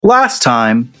Last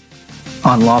time,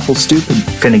 on Lawful Stupid,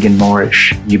 Finnegan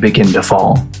Moorish, you begin to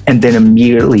fall. And then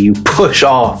immediately you push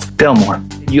off Belmore.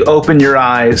 You open your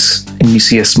eyes and you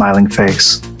see a smiling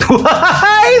face.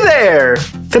 Hi there!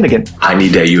 Finnegan. I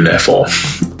need a uniform.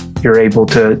 You're able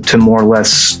to more or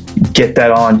less get that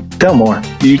on. Belmore.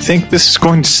 You think this is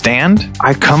going to stand?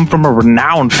 I come from a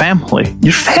renowned family.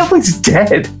 Your family's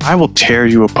dead. I will tear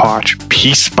you apart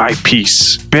piece by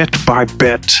piece, bit by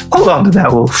bit. Hold on to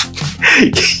that, Wolf.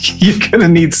 You're gonna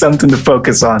need something to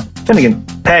focus on. Finnegan,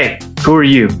 hey, who are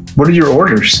you? What are your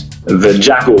orders? The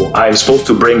jackal, I'm supposed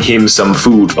to bring him some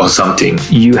food or something.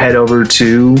 You head over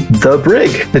to the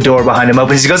brig. The door behind him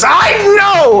opens. He goes, I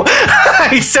know!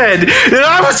 I said that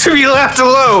I was to be left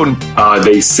alone.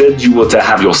 They said you were to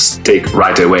have your steak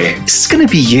right away. This is gonna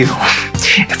be you.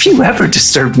 If you ever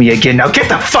disturb me again, now get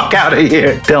the fuck out of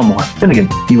here. Belmore, Finnegan,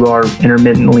 you are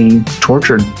intermittently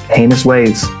tortured, heinous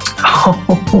ways. Oh,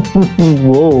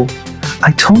 Wolf.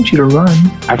 I told you to run.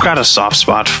 I've got a soft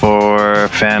spot for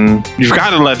Finn. You've got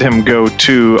to let him go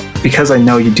too. Because I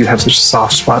know you do have such a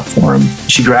soft spot for him.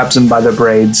 She grabs him by the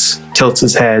braids, tilts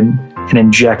his head, and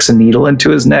injects a needle into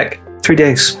his neck. 3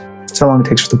 days. That's how long it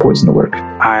takes for the poison to work.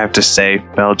 I have to say,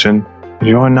 Belgian,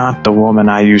 you're not the woman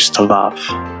I used to love.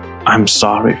 I'm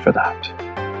sorry for that.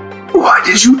 Why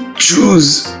did you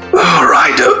choose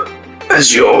Ryder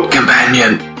as your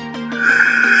companion?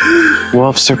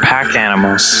 Wolves are pack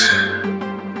animals.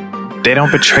 They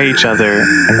don't betray each other,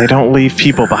 and they don't leave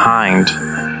people behind.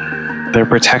 They're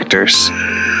protectors.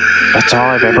 That's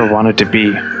all I've ever wanted to be.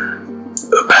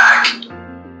 A pack.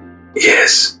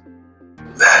 Yes.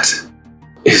 That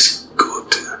is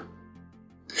good.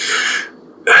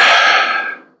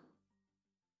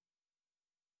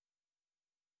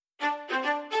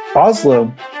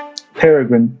 Oslo,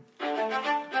 Peregrine.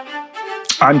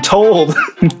 I'm told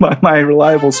by my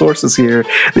reliable sources here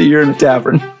that you're in a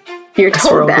tavern. You're That's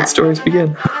where told all good that. stories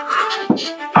begin.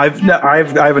 I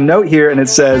have a note here, and it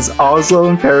says Oslo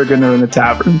and Peregrine are in a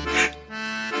tavern.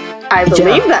 I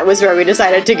believe that was where we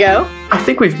decided to go. I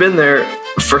think we've been there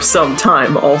for some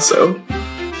time also.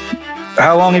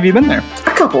 How long have you been there?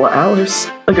 A couple of hours.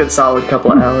 A good solid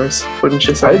couple of hours, wouldn't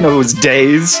you say? I didn't know it was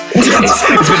days. It's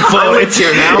been 4 I live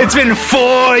here now. It's been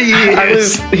 4 years.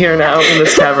 I live here now in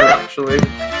this tavern, actually.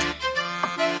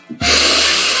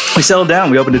 We settled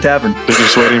down. We opened a tavern. They're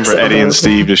just waiting for Eddie and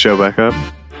Steve to show back up.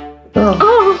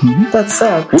 Oh, that's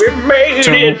sad. We made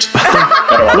it!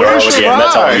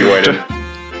 That's how we waited.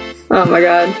 Oh my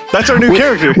god. That's our new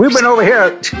character. We've been over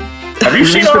here. Have you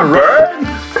seen our bird?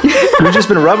 We've just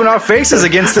been rubbing our faces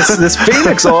against this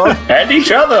phoenix orb. And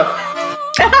each other.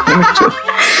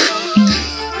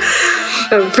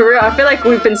 For real, I feel like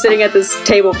we've been sitting at this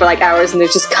table for like hours and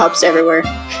there's just cups everywhere.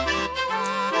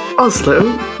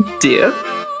 Oslo, dear.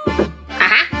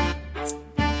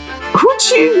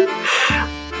 Would you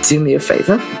do me a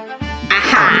favor?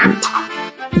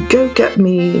 And go get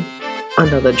me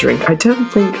another drink. I don't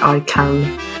think I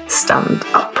can stand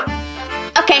up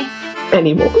Okay.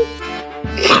 anymore.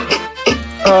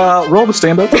 Roll the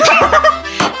stand up.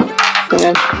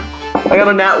 Okay. I got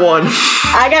a nat 1.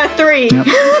 I got a 3.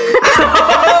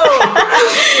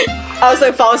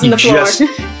 Also falls on the floor.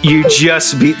 You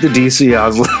just beat the DC,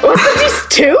 Oslo. What's the DC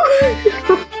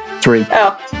 2? 3.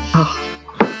 Oh.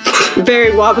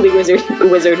 Very wobbly wizard.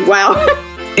 Wow.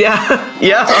 Yeah.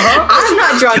 Uh-huh. I'm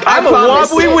not drunk. I'm I a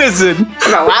promise. wobbly wizard.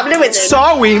 I'm a wobbly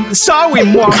wizard. Sorry,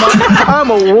 mama. I'm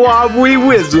a wobbly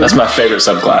wizard. That's my favorite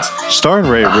subclass. Star and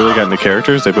Ray really got into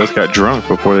characters. They both got drunk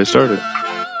before they started.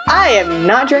 I am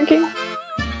not drinking.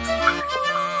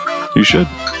 You should.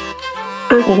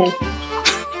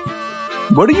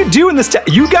 What are you doing this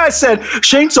You guys said,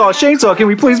 Chainsaw, can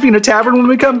we please be in a tavern when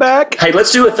we come back? Hey, let's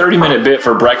do a 30-minute bit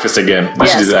for breakfast again.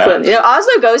 Let's do that. But,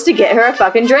 Oslo goes to get her a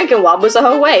fucking drink and wobbles the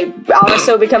whole way.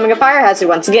 Also becoming a fire hazard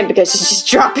once again because she's just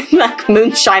dropping like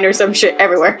moonshine or some shit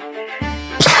everywhere.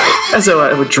 As though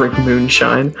I would drink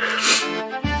moonshine.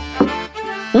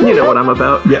 You know what I'm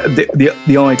about. Yeah,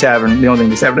 the only thing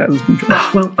this tavern has is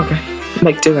moonshine. Well, okay.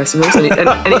 Make do, I suppose.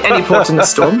 Any port in the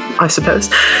storm, I suppose.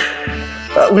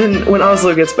 When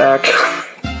Oslo gets back...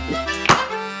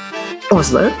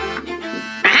 Oslo?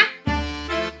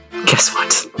 Guess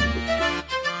what?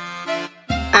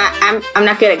 I'm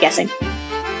not good at guessing.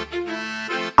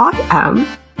 I am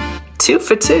 2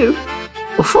 for 2,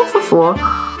 or 4 for 4,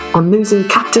 on losing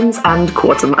captains and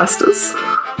quartermasters.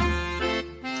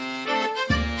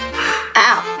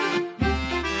 Ow.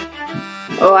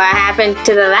 What happened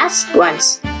to the last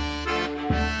ones?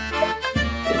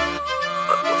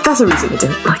 There's a reason I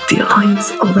don't like the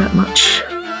Alliance all that much.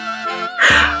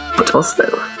 But also,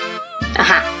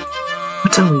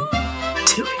 what are we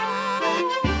doing?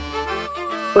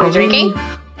 We're drinking?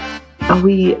 Are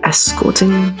we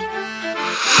escorting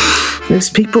those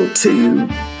people to...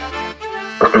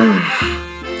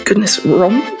 goodness,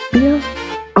 Rombia?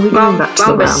 Are we going back to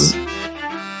Rhombus. the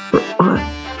round?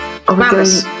 Are we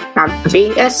Rhombus.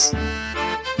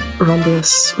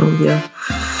 Rhombus.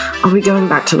 Rombia. Are we going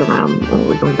back to the round, or are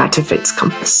we going back to Fate's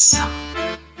Compass?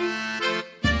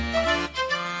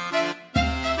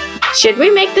 Should we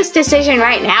make this decision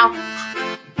right now?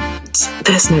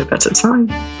 There's no better time.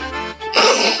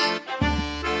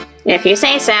 If you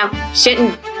say so,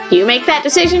 shouldn't you make that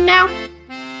decision now?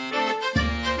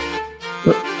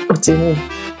 What do you mean?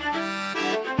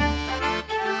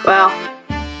 Well,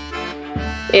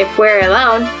 if we're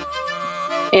alone,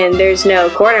 and there's no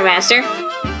quartermaster,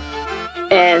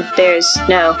 and there's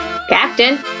no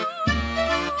captain,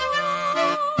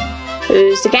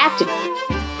 who's the captain?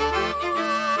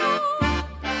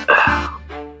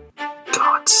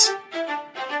 Gods.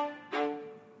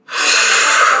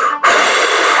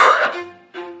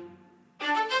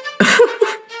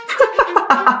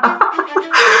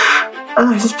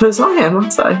 I suppose I am,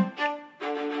 aren't I?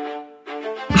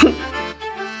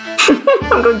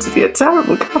 I'm going to be a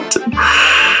terrible captain. No.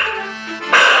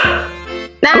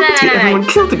 Get everyone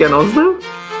killed again, Oslo.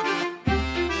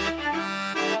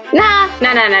 No.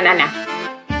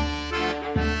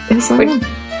 Yes, I am.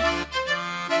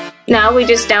 No, we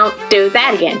just don't do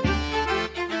that again.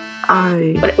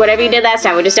 Whatever you did last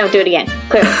time, we just don't do it again.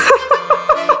 Clearly.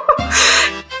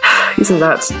 Isn't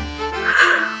that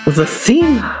the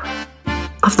theme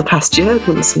of the past year,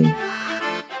 Wilson?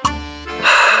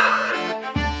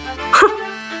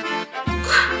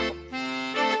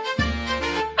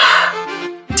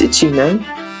 Did you know?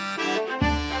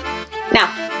 No.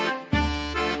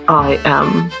 I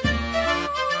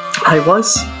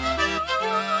was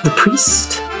the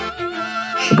priest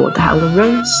aboard the Howling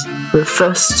Rose, the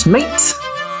first mate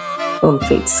on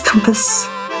Fate's Compass,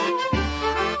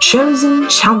 chosen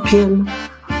champion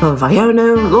of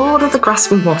Iono, Lord of the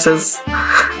Grasping Waters.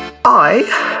 I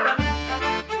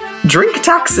drink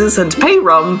taxes and pay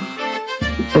rum,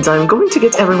 and I'm going to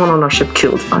get everyone on our ship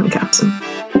killed if I'm captain.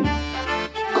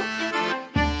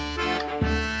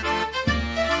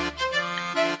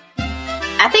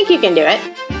 I think you can do it.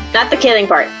 Not the killing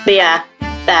part. The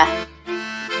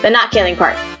not killing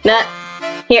part. Not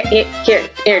here.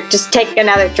 Just take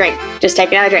another drink. Just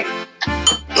take another drink.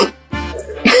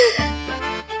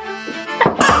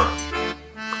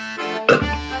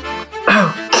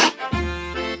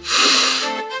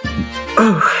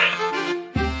 Oh,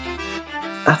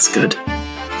 that's good.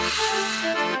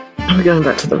 We're going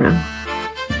back to the room.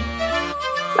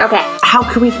 Okay. How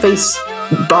can we face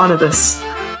Barnabas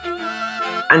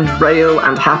and Rayo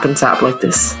and Hap and Tap like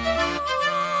this?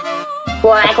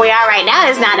 Well, like we are right now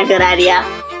is not a good idea.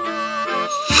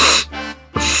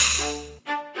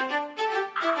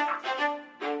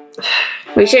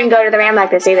 We shouldn't go to the ram like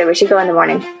this either. We should go in the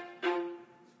morning.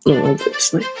 Yeah,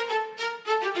 obviously.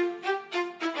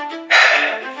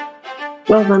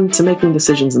 Well then, to making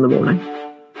decisions in the morning.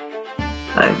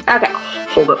 I Okay.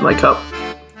 hold up my cup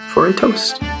for a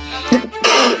toast.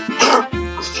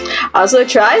 Oslo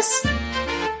tries.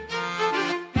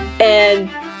 And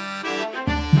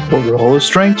We'll roll a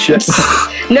strength check.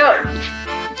 no.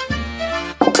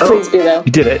 Please do though.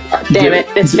 You did it. You Damn did it,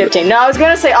 it's 15. No, I was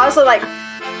gonna say also like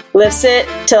lifts it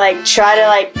to like try to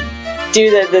like do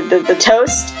the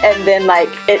toast, and then like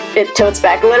it tilts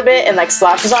back a little bit and like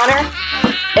sloshes on her,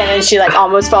 and then she like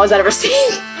almost falls out of her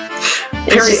seat.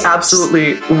 Perry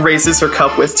absolutely raises her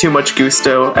cup with too much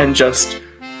gusto and just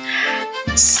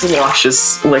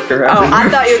sloshes liquor out. Oh, I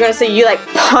thought you were gonna say you like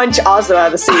punch Oslo out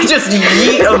of the seat. Just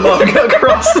yeet a mug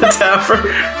across the tavern.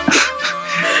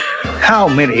 How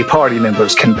many party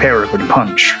members can Peregrine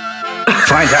punch?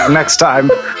 Find out next time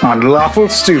on Lawful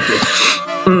Stupid.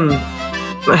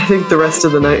 I think the rest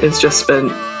of the night is just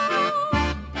spent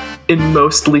in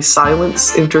mostly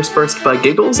silence, interspersed by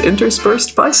giggles,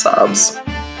 interspersed by sobs.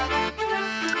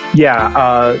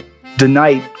 Yeah, the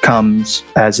night comes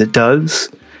as it does,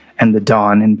 and the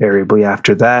dawn invariably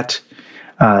after that.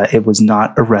 It was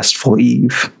not a restful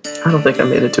eve. I don't think I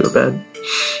made it to a bed.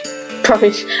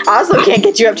 Probably Oslo can't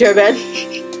get you up to a bed.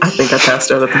 I think I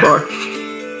passed out at the bar.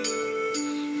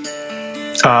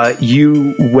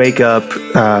 You wake up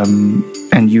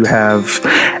and you have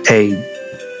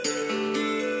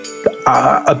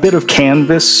a bit of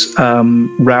canvas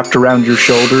wrapped around your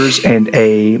shoulders and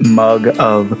a mug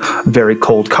of very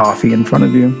cold coffee in front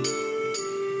of you.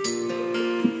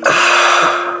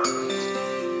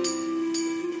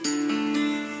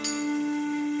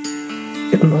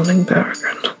 Good morning,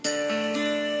 Peregrine.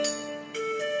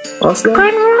 Oslo?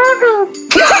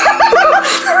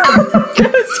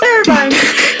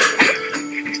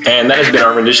 has been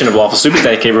our rendition of Lawful Stupid.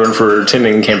 Thank you everyone for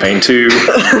attending campaign 2.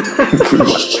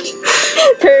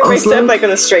 Perry wakes up like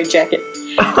with a straight jacket.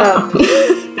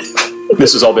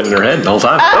 This has all been in her head the whole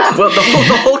time. Well, the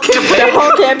whole campaign. The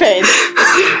whole campaign.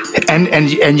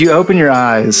 And you open your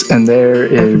eyes, and there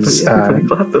is. Everybody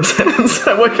clap those hands.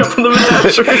 I wake up in the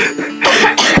menagerie.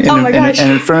 Oh my gosh.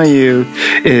 And in front of you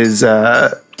is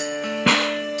I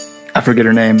forget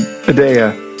her name,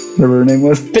 Fidea. Whatever her name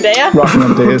was. Fidea? Rocking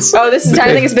Amadeus. Oh, this is time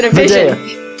I think it's been a vision.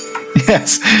 Fidea.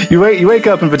 Yes, you wake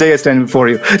up and Fidea standing before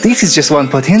you. This is just one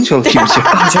potential future.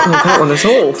 I don't like that one at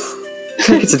all. I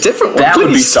think it's a different one. That would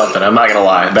be something. I'm not gonna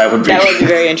lie. That would be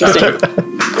very interesting.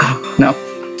 No,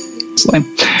 it's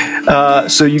lame.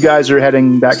 So you guys are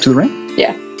heading back to the ring?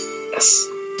 Yeah. Yes.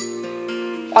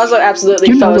 Also, absolutely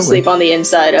You know fell the asleep way. on the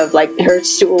inside of like her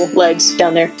stool legs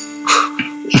down there.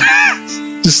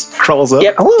 Just crawls up.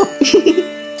 Yep. Hello.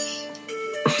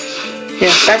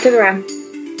 Yeah, back to the ram.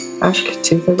 Back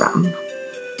to the ram.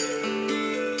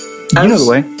 You know the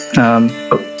way.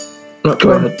 No,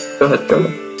 go ahead.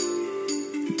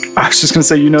 I was just going to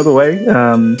say, you know the way.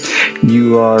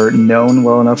 You are known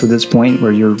well enough at this point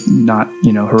where you're not,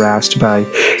 harassed by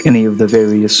any of the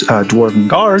various dwarven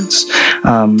guards.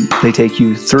 They take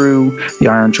you through the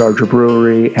Iron Charger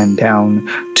Brewery and down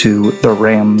to the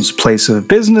Ram's place of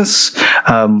business,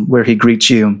 where he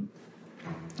greets you.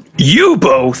 You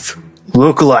both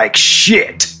look like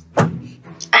shit.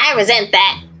 I resent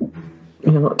that.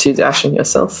 You're not too dashing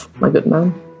yourself, my good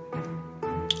man.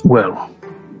 Well,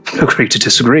 agree to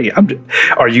disagree.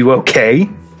 Are you okay?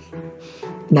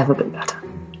 Never been better.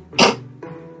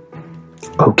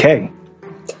 Okay.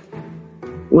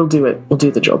 We'll do it. We'll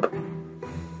do the job.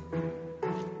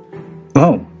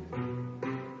 Oh.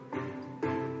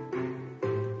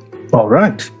 All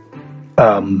right.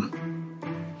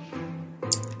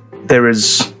 There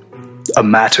is a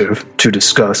matter to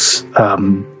discuss.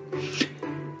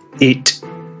 It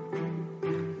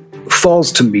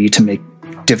falls to me to make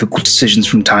difficult decisions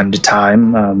from time to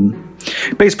time,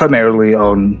 based primarily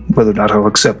on whether or not I'll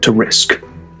accept a risk.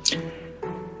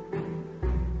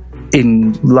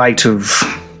 In light of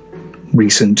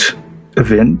recent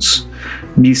events,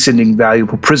 me sending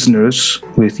valuable prisoners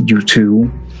with you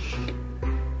two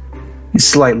is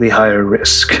slightly higher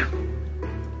risk.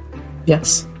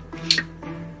 Yes.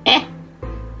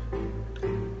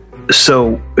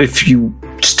 So, if you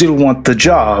still want the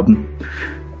job,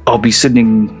 I'll be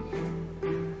sending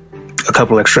a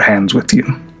couple extra hands with you.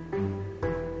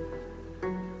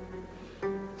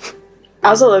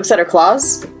 Also looks at her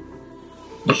claws.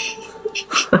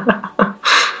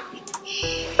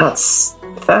 That's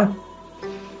fair.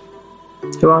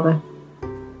 Who are they?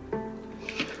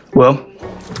 Well,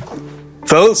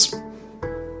 fellas.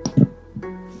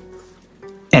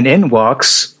 And in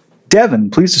walks Devin.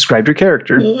 Please describe your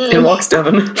character. In walks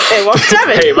Devin. Hey, what's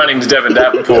Devin? Hey, my name's Devin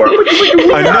Davenport.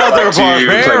 Another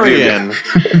barbarian.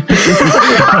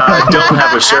 I don't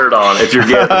have a shirt on.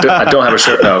 I don't have a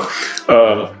shirt. No.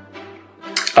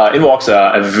 In walks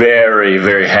a very,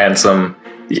 very handsome.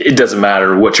 It doesn't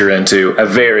matter what you're into. A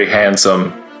very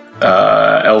handsome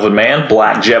elven man,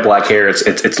 jet black hair.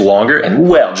 It's longer and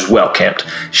just well kept,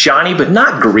 shiny but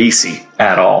not greasy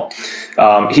at all.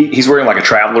 He's wearing like a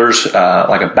traveler's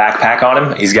like a backpack on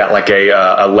him. He's got like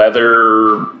a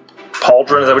leather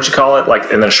pauldron, is that what you call it?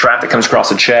 And then a strap that comes across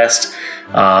the chest.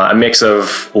 A mix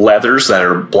of leathers that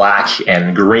are black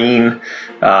and green,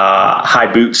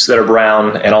 high boots that are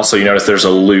brown, and also you notice there's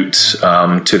a lute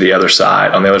to the other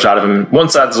side. On the other side of him, one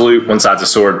side's a lute, one side's a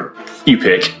sword. You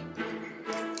pick.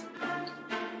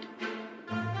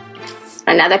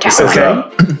 Another tower.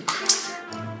 Okay.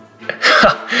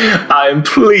 I'm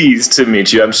pleased to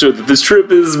meet you. I'm sure that this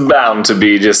trip is bound to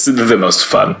be just the most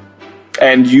fun.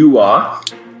 And you are?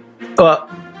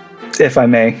 If I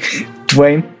may,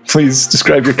 Dwayne, please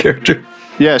describe your character.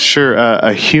 Yeah, sure.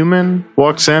 A human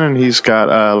walks in and he's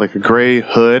got like a gray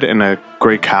hood and a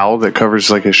gray cowl that covers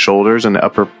like his shoulders and the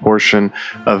upper portion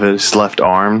of his left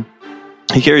arm.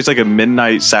 He carries like a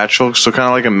midnight satchel, so kind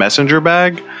of like a messenger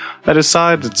bag at his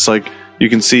side. It's like you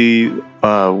can see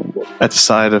at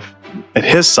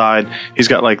his side, he's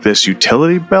got like this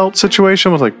utility belt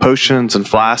situation with like potions and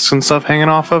flasks and stuff hanging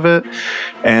off of it,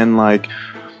 and like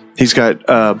he's got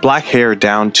black hair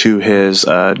down to his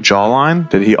jawline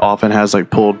that he often has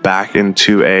like pulled back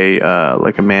into a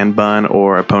like a man bun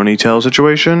or a ponytail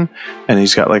situation, and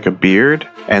he's got like a beard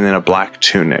and then a black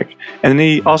tunic, and then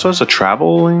he also has a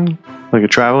traveling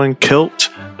kilt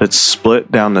that's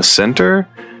split down the center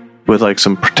with like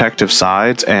some protective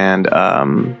sides and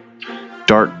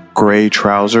dark gray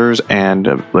trousers and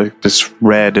like this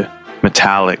red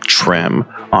metallic trim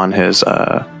on his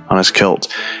kilt.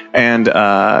 And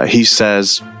he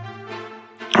says,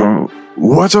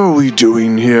 "What are we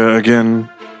doing here again?"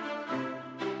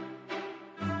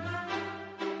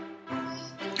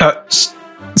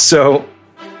 So,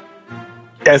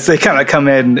 as they kind of come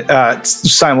in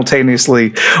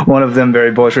simultaneously, one of them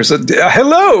very boisterous said,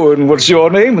 "Hello, and what's your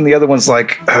name?" And the other one's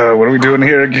like, "What are we doing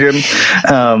here again?"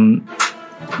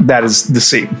 That is the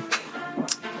scene.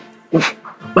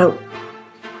 Well,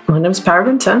 my name's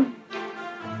Paragon 10.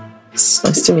 It's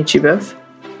nice to meet you both.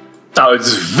 Oh,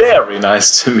 it's very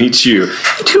nice to meet you.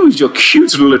 And who's your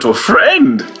cute little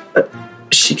friend?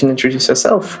 She can introduce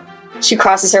herself. She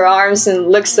crosses her arms and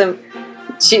looks them.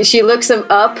 She looks them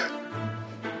up,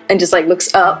 and just like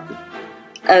looks up,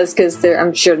 as because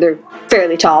I'm sure they're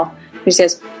fairly tall. She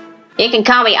says, "You can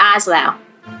call me Oslo."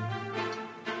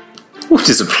 It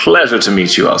is a pleasure to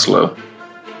meet you, Oslo.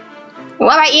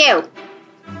 What about you?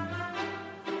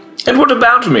 And what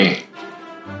about me?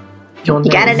 Your You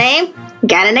got a name? name?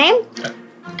 Got a name?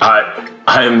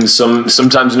 I am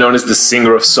sometimes known as the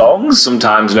singer of songs,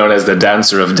 sometimes known as the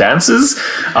dancer of dances,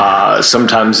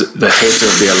 sometimes the hater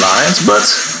of the alliance,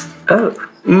 but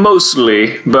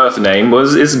mostly birth name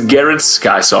is Garrett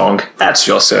Skysong. At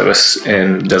your service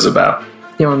in Dezabao.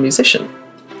 You're a musician.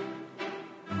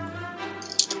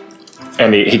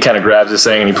 And he kind of grabs his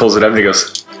thing and he pulls it up and he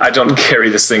goes, "I don't carry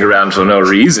this thing around for no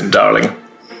reason, darling."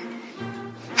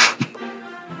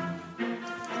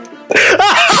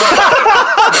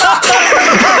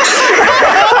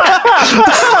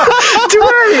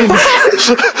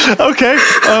 Okay.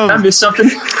 I missed something.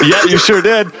 Yeah, you sure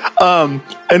did.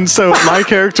 And so my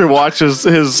character watches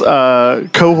his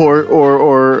cohort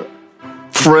or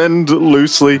friend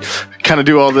loosely kind of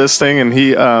do all this thing, and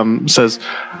he says,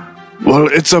 "Well,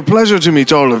 it's a pleasure to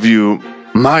meet all of you.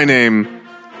 My name,"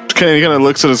 he kind of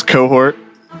looks at his cohort,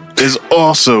 "is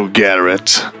also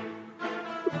Garrett."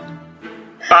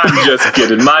 I'm just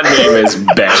kidding. My name is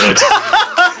Barrett.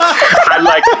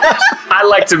 I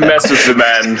like to mess with the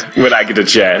man when I get a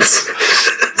chance.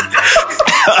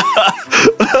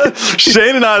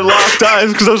 Shane and I locked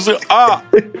eyes because I was like,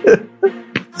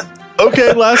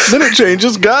 okay, last minute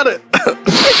changes, got it.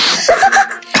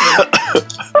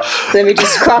 Let me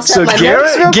just cross So out my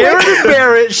notes real Garrett quick. and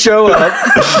Barrett show up.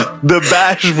 The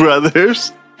Bash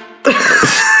Brothers.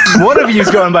 One of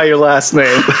you's going by your last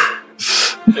name.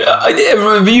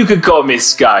 You could call me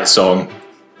Sky Song.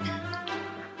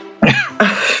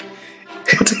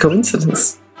 What a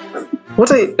coincidence.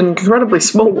 What an incredibly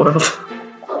small world.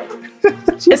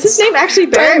 Is his name actually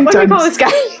Barrett? What do we call this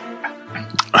guy?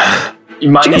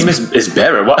 My name is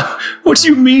Barrett. What do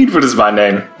you mean? What is my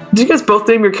name? Did you guys both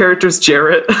name your characters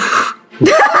Jarrett?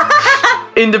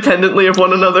 Independently of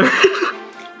one another.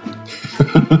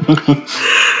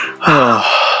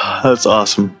 That's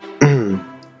awesome.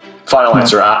 Final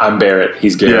answer. I'm Barrett.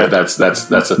 He's Garrett. Yeah. That's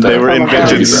the thing. They were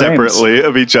invented God. separately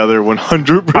of each other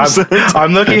 100%.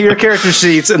 I'm looking at your character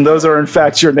sheets, and those are in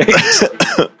fact your names.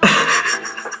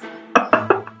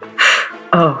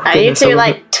 Oh, Are you goodness, two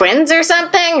like twins or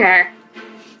something? Or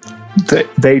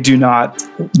They do not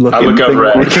look. I look anything over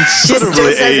at like- him. Considerably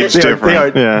Just says age it.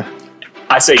 different. They are- Yeah.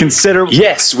 I say, Consider-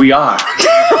 yes, we are.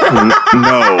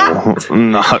 No,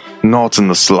 not in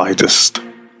the slightest.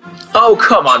 Oh,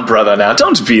 come on, brother, now.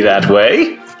 Don't be that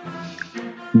way.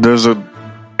 There's a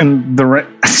and the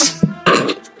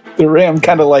ram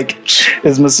kind of like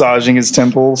is massaging his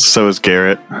temples. so is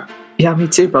Garrett. Yeah, me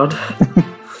too, bud.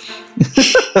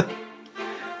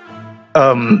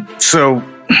 So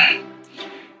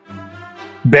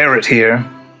Barrett here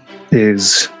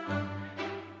is,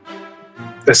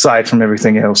 aside from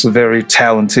everything else, a very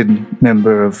talented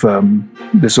member of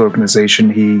this organization.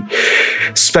 He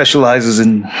specializes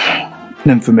in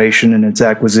information and its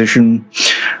acquisition.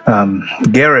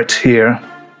 Garrett here,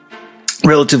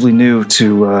 relatively new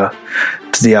to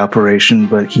the operation,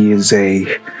 but he is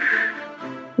a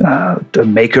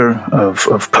maker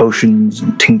of potions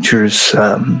and tinctures,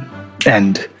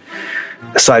 and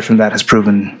aside from that, has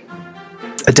proven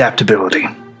adaptability.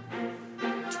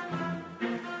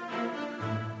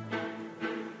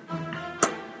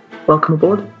 Welcome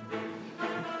aboard.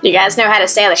 you guys know how to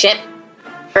sail a ship?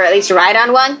 Or at least ride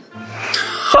on one?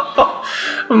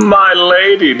 My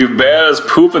lady, do bears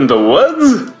poop in the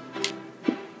woods?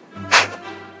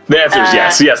 The answer is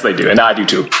yes. Yes, they do, and I do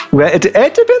too. Well, it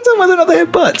depends on whether or not they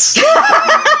have butts.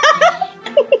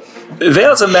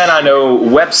 There's a man I know,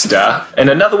 Webster, and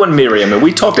another one, Miriam, and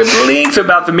we talked at length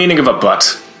about the meaning of a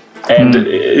butt. And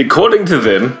according to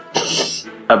them,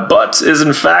 a butt is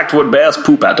in fact what bears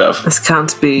poop out of. This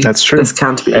can't be. That's true. This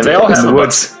can't be. And they all have In a the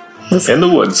butt woods. in the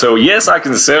woods. So yes, I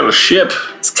can sail a ship.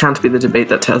 This can't be the debate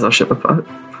that tears our ship apart.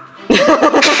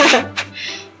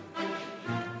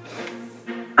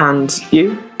 And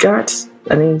you, Garrett?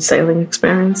 Any sailing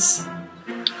experience?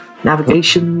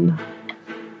 Navigation?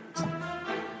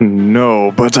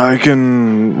 No, but I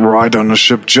can ride on a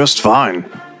ship just fine.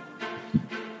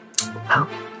 Well,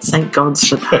 thank gods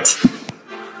for that.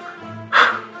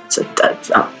 It's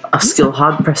a skill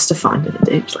hard pressed to find in an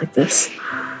age like this.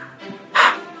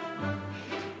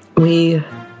 We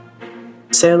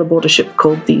sail aboard a ship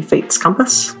called the Fate's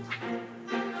Compass,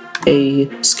 a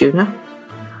schooner,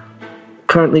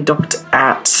 currently docked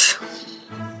at...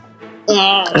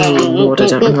 Oh Lord, I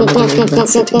don't remember the name of that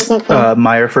city.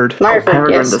 Meyerford.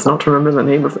 Peregrine yes. does not remember the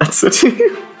name of that city.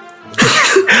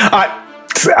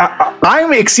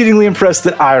 I'm exceedingly impressed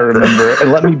that I remember it,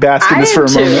 and let me bask in this for a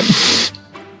moment.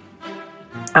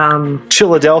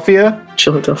 Philadelphia?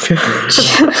 Philadelphia.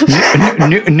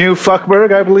 New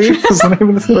Fuckburg, I believe, is the name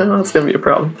of the city. Well, that's going to be a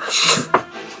problem.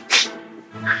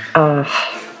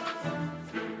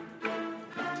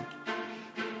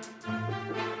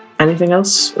 Anything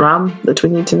else, Ram, that we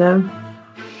need to know?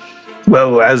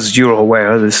 Well, as you're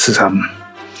aware, this is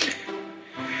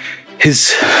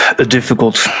a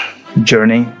difficult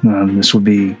journey. This will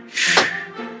be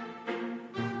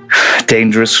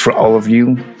dangerous for all of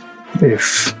you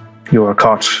if you are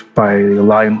caught by the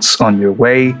Alliance on your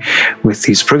way with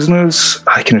these prisoners.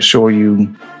 I can assure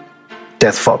you,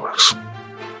 death follows.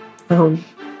 Well,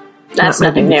 That's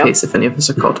that may be nothing the new. case if any of us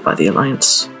are caught by the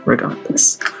Alliance,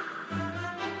 regardless.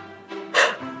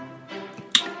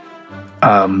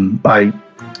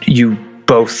 You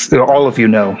both, all of you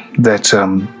know that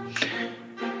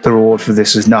the reward for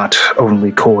this is not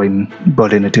only coin,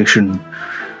 but in addition,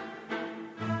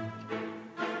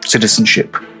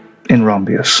 citizenship in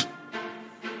Rombius.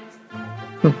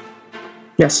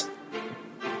 Yes,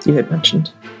 you had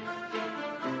mentioned.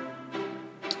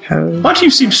 How? Why do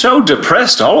you seem so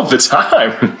depressed all of the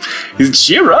time?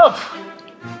 Cheer up.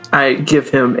 I give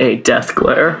him a death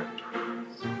glare.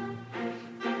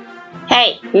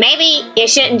 Hey, maybe you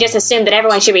shouldn't just assume that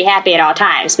everyone should be happy at all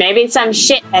times. Maybe some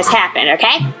shit has happened,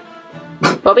 okay?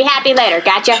 We'll be happy later,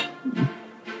 gotcha?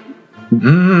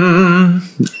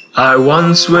 I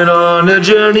once went on a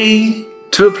journey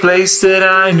to a place that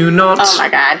I knew not. Oh my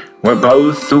god. Where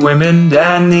both the women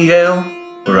and the ale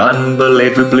were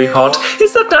unbelievably hot.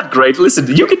 Is that not great? Listen,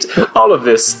 you get all of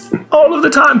this all of the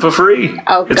time for free.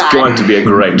 Oh, It's God. going to be a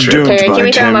great trip. Don't Can we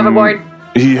mind throw him overboard?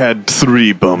 He had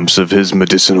 3 bumps of his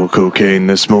medicinal cocaine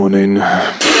this morning.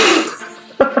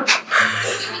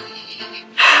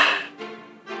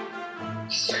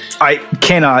 I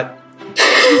cannot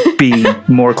be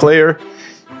more clear.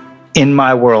 In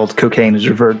my world, cocaine is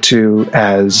referred to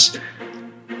as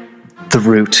the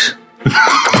root.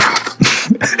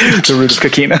 The root of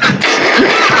coquina.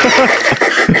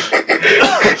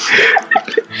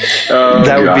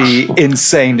 That would be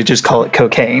insane to just call it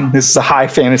cocaine. This is a high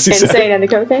fantasy set. Insane and the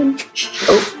cocaine.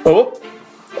 Oh,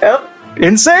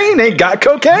 Insane! It got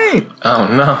cocaine! oh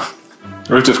no.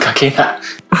 Root of coquina.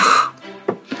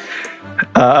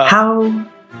 How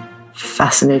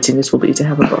fascinating this will be to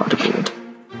have a bard aboard.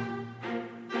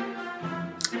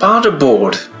 Bard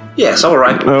aboard. Yes, all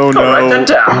right. Oh, I'll no. write that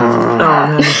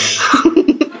down.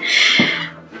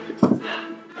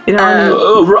 You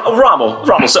know,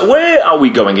 Rommel, so where are we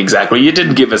going exactly? You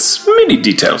didn't give us many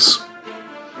details.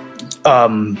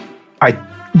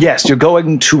 Yes, you're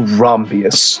going to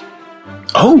Rombius.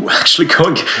 Oh, actually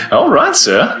going... All right,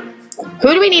 sir.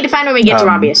 Who do we need to find when we get to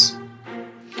Rombius?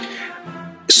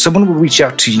 Someone will reach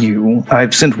out to you.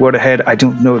 I've sent word ahead. I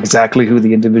don't know exactly who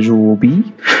the individual will be.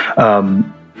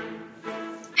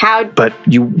 But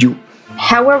you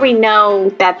How will we know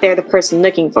that they're the person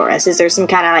looking for us? Is there some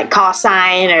kind of like call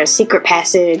sign or secret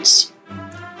passage?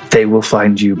 they will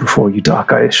find you before you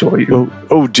dock, I assure you.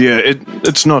 Oh dear,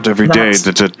 it's not every day That's-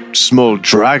 that a small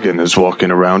dragon is walking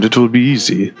around. It will be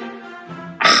easy.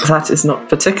 That is not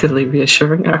particularly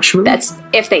reassuring, actually. That's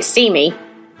if they see me.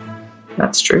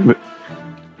 That's true.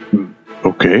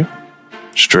 Okay.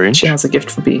 Strange. She has a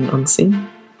gift for being unseen.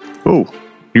 Oh,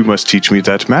 you must teach me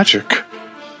that magic.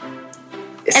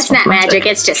 It's not magic,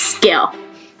 it's just skill.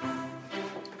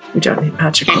 We don't need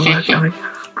magic when we're going.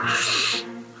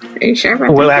 Are you sure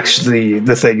about Well, that? actually,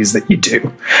 the thing is that you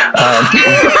do.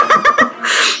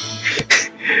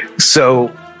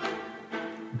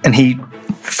 And he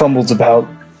fumbles about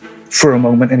for a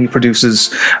moment, and he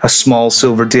produces a small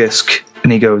silver disc,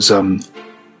 and he goes,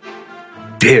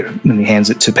 here, and he hands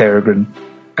it to Peregrine.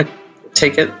 I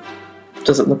take it.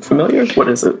 Does it look familiar? What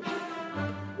is it?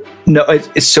 No,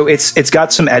 it's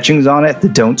got some etchings on it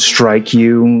that don't strike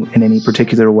you in any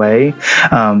particular way.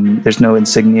 There's no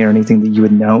insignia or anything that you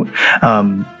would note.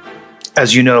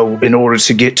 as you know, in order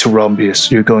to get to Rombius,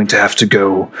 you're going to have to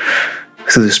go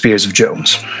through the Spears of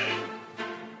Jones.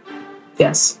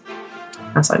 Yes.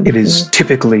 As I It is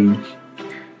typically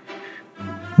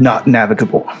not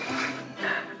navigable.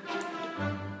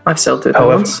 I've sailed through that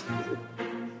However- once.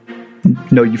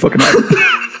 No, you fucking haven't.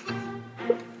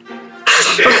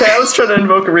 Okay, I was trying to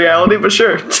invoke a reality, but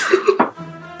sure.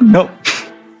 Nope.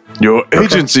 Your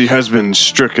agency has been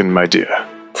stricken, my dear.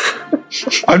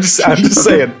 I'm just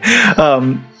saying.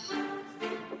 I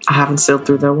haven't sailed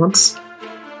through there once.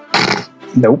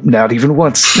 Nope, not even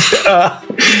once.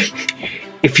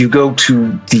 If you go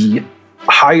to the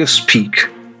highest peak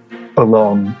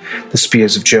along the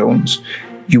Spears of Jones,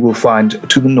 you will find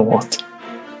to the north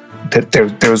that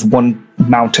there's one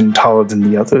mountain taller than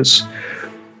the others.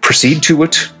 Proceed to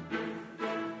it,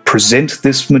 present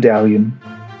this medallion,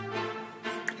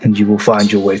 and you will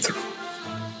find your way through.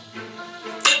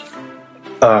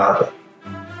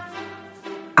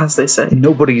 As they say.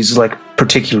 Nobody's like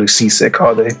particularly seasick,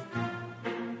 are they?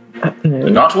 No.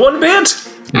 Not one bit.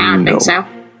 I don't think so.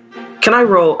 Can I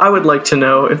roll? I would like to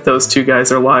know if those two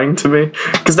guys are lying to me.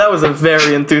 Because that was a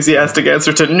very enthusiastic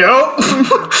answer to no!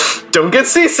 Don't get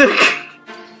seasick!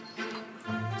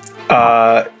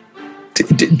 Are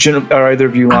either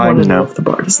of you I want lying? to know if the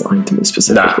bard is lying to me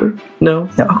specifically. No?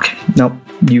 No. Okay. No.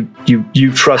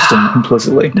 You trust him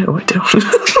implicitly. No, I don't.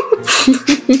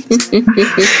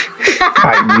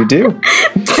 You do.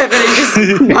 Devin is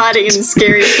just nodding in the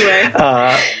scariest way.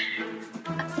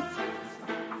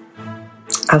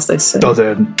 As they say, Oh,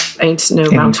 then ain't no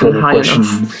any mountain further high enough.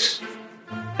 questions?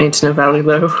 Ain't no valley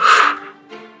low.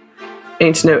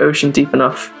 Ain't no ocean deep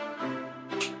enough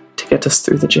to get us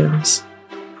through the Jones.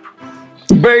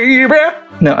 Baby.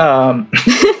 No.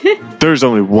 There's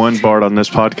only one bard on this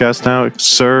podcast now,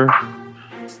 sir.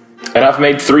 And I've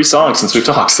made 3 songs since we've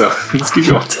talked, so let's keep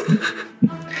going.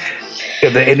 Are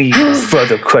there any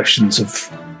further questions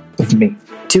of me?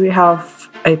 Do we have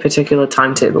a particular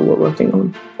timetable we're working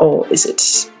on? Or is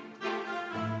it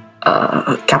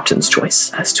captain's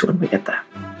choice as to when we get there?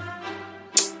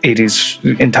 It is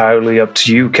entirely up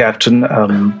to you, Captain.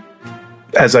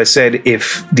 As I said,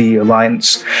 if the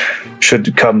Alliance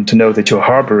should come to know that you're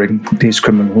harboring these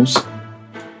criminals,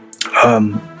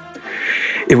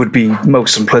 it would be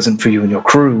most unpleasant for you and your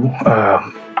crew.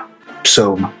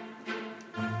 So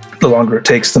the longer it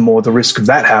takes, the more the risk of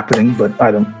that happening, but I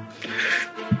don't...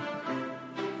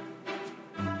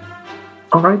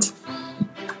 All right.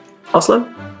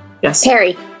 Oslo? Yes.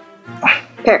 Perry.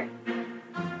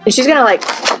 And she's gonna like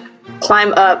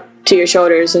climb up to your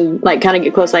shoulders and like kind of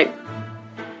get close. Like,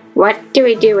 What do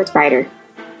we do with Ryder?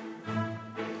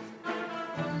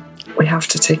 We have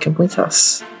to take him with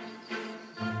us.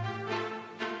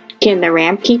 Can the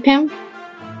ramp keep him?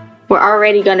 We're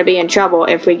already going to be in trouble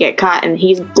if we get caught and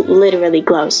he's literally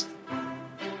glows.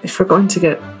 If we're going to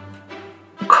get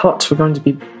caught, we're going to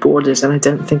be boarded, and I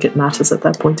don't think it matters at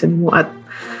that point anymore.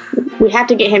 We have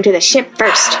to get him to the ship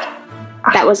first.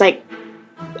 That was like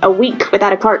a week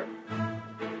without a cart.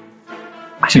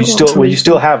 You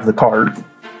still have the card.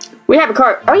 we have a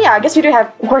cart. Oh yeah, I guess we do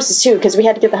have horses too because we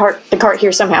had to get the cart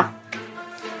here somehow.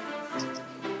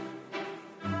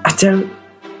 I don't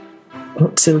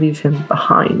want to leave him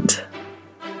behind.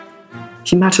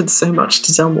 He mattered so much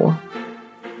to Zelmore.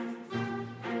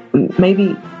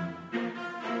 Maybe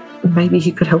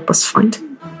he could help us find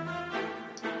him.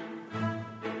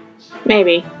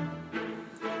 Maybe.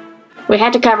 We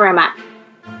had to cover him up.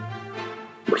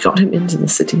 We got him into the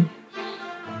city.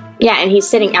 Yeah, and he's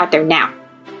sitting out there now.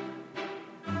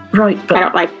 Right, but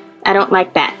I don't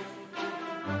like that.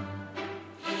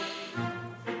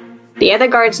 The other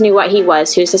guards knew what he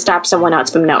was. Who's to stop someone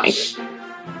else from knowing?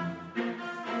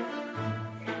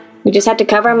 We just have to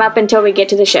cover him up until we get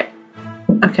to the ship.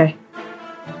 okay.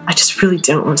 I just really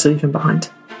don't want to leave him behind.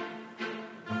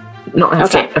 Not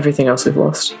after Okay. everything else we've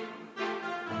lost.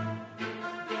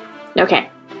 Okay.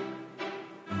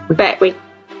 But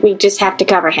we just have to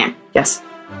cover him. Yes.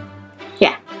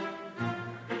 Yeah.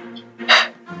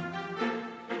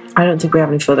 I don't think we have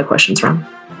any further questions, Ram.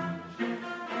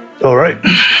 All right.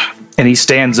 And he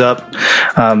stands up,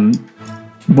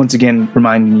 once again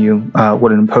reminding you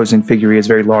what an imposing figure he is,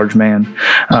 very large man.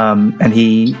 And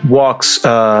he walks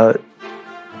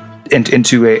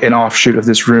into an offshoot of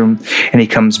this room, and he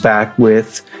comes back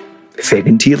with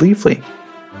Fabian T. Leafley.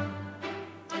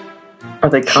 Are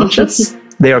they conscious?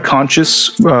 They are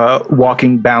conscious,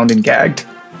 walking, bound, and gagged.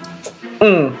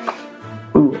 Ooh,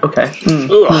 okay.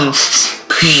 Ugh.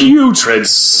 Putrid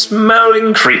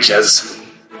smelling creatures.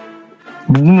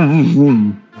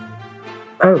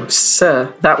 Oh,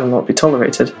 sir, that will not be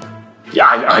tolerated. Yeah,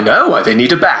 I know. They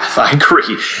need a bath. I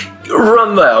agree.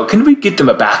 Rumwell, can we get them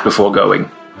a bath before going?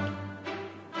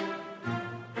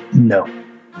 No.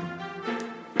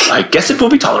 I guess it will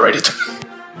be tolerated.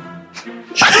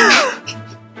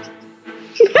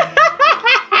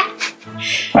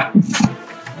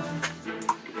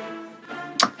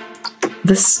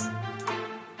 This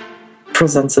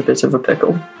presents a bit of a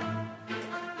pickle.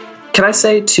 Can I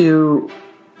say to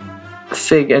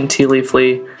Fig and Tea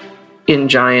Leafly in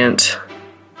Giant,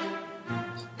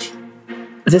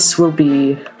 this will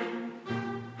be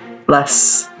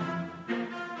less...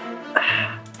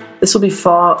 This will be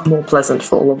far more pleasant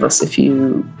for all of us if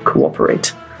you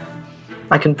cooperate.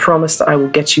 I can promise that I will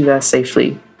get you there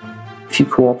safely if you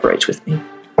cooperate with me.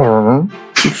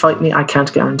 If you fight me, I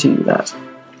can't guarantee you that.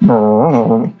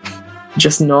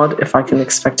 Just nod if I can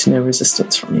expect no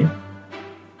resistance from you.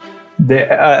 They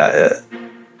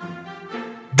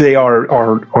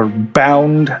are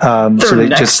bound, so they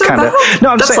just kind of. No,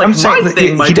 I'm That's saying, like I'm saying my that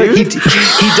thing, my he dude.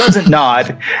 he doesn't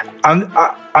nod.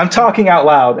 I'm talking out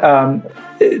loud.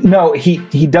 No,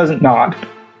 he doesn't nod.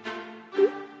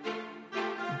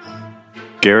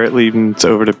 Garrett leans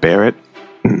over to Barrett.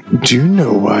 Do you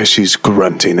know why she's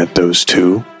grunting at those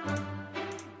two?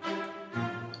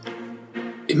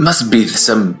 It must be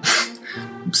some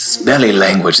smelly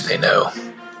language they know.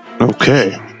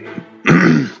 Okay.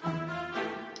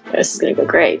 This is gonna go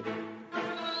great.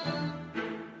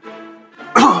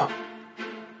 I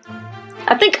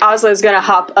think Oslo's gonna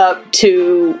hop up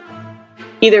to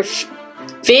either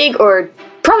Fig or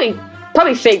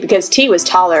probably Fig because T was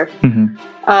taller.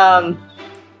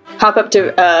 Hop up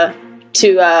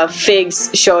to Fig's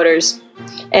shoulders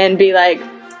and be like,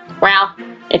 Well,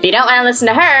 if you don't want to listen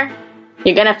to her,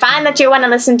 you're gonna find that you want to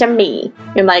listen to me.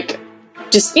 and like,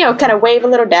 just kind of wave a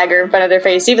little dagger in front of their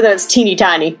face, even though it's teeny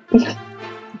tiny.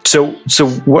 So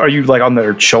what, are you like on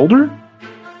their shoulder?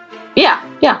 Yeah.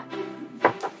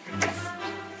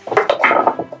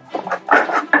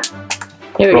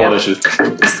 Here we Roll go.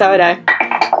 initiative. So would I.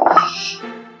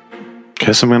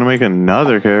 Guess I'm gonna make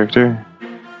another character.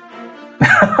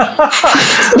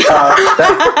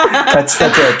 That's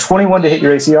a 21 to hit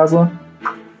your AC, Oslo.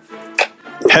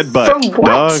 Headbutt, From what?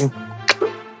 dog.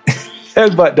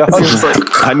 Headbutt, dog.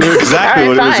 I knew exactly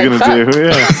All right, what it was fine, gonna do.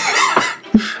 Yeah.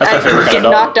 That's my favorite Get kind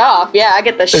of knocked dog. off. Yeah, I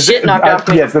get the shit knocked off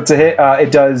me. Yes, that's a hit.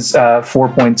 It does 4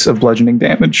 points of bludgeoning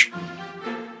damage.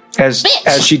 As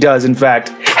she does, in fact,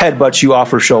 headbutts you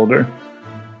off her shoulder.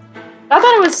 I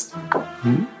thought it was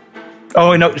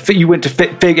Oh no! You went to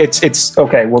Fig. It's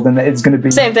okay. Well, then it's going to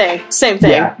be same thing.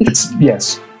 Yeah.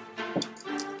 Yes.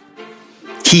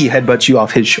 He headbutts you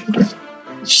off his shoulder.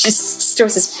 Just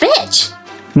stores this bitch.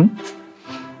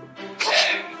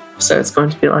 So it's going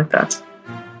to be like that.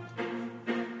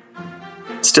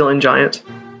 Still in Giant.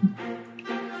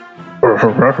 Very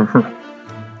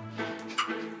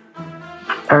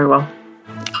well.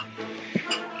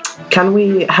 Can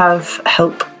we have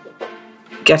help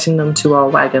getting them to our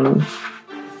wagon?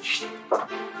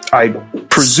 I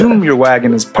presume your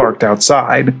wagon is parked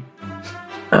outside.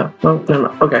 Oh, well,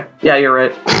 no. Okay. Yeah, you're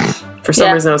right. For some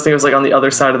Yeah. reason, I was thinking it was like on the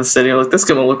other side of the city. I was like, this is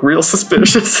going to look real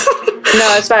suspicious.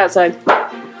 No, it's right outside.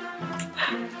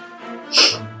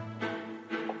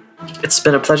 It's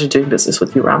been a pleasure doing business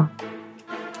with you, Ram.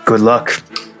 Good luck.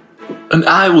 And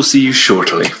I will see you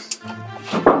shortly.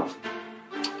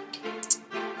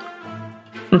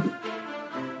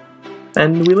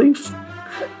 And we leave.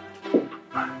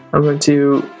 I'm going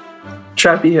to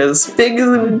try to be as big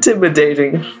and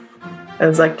intimidating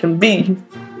as I can be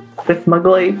with my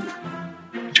glaive.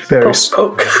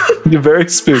 Poke. You're very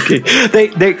spooky.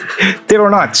 They are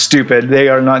not stupid. They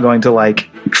are not going to like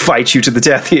fight you to the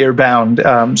death here, bound.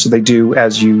 So they do,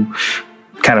 as you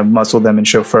kind of muscle them and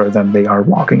chauffeur them, they are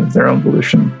walking of their own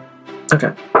volition.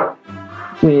 Okay.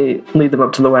 We lead them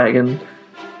up to the wagon,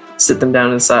 sit them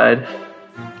down inside,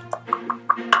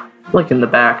 like in the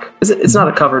back. It's not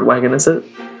a covered wagon, is it?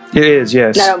 It is,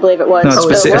 yes. I don't believe it was. No, it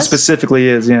was? specifically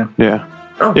is, yeah. Yeah.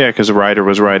 Oh. Yeah, because the rider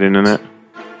was riding in it.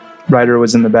 Ryder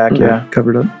was in the back, yeah,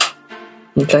 covered up.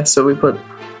 Okay, so we put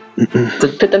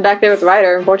Put them back there with the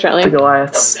rider, unfortunately. the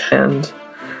Goliaths and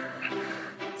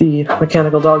the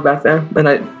mechanical dog back there, and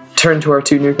I turn to our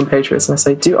two new compatriots and I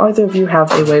say, do either of you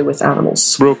have a way with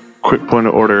animals? Real quick point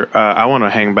of order. I want to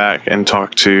hang back and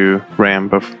talk to Ram,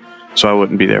 so I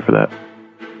wouldn't be there for that.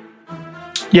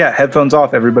 Yeah, headphones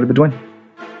off, everybody between.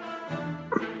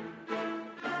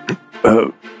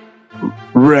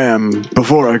 Ram,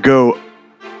 before I go,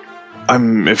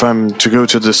 if I'm to go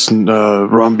to this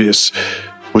Rombius,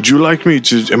 would you like me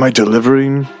to? Am I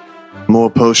delivering more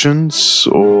potions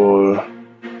or?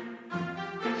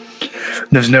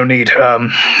 There's no need.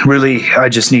 Really, I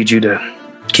just need you to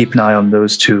keep an eye on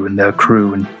those two and their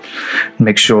crew and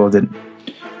make sure that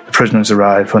the prisoners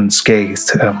arrive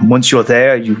unscathed. Once you're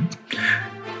there, you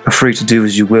are free to do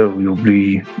as you will. You'll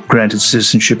be granted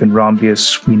citizenship in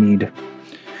Rombius. We need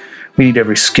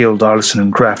every skilled artisan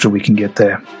and crafter we can get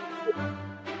there.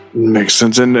 Makes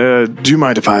sense. And do you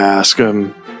mind if I ask?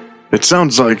 It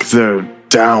sounds like they're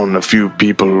down a few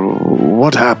people.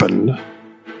 What happened?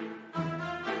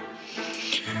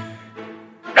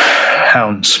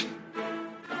 Hounds.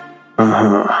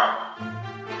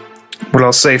 What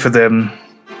I'll say for them,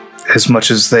 as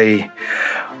much as they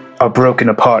are broken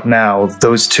apart now,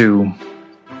 those two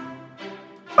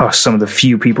are some of the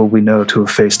few people we know to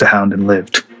have faced a hound and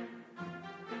lived.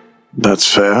 That's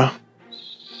fair.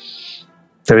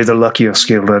 They're either lucky or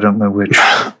skilled, I don't know which.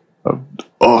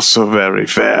 Also very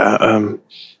fair.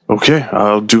 Okay,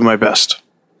 I'll do my best.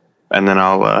 And then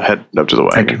I'll head up to the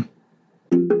wagon.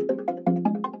 Thank you.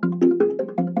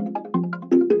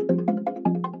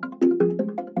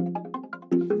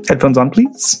 Headphones on,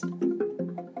 please.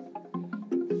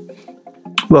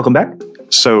 Welcome back.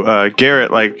 So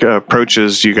Garrett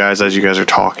approaches you guys as you guys are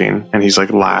talking, and he's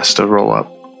last to roll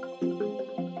up.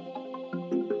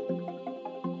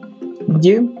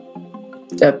 You?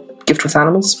 Gift with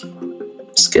animals?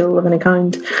 Skill of any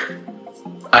kind?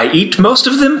 I eat most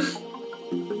of them.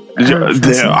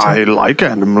 I like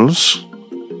animals.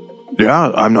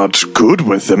 Yeah, I'm not good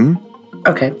with them.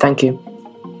 Okay, thank you.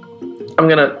 I'm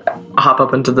gonna hop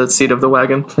up into the seat of the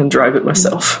wagon and drive it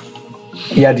myself.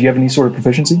 Yeah, do you have any sort of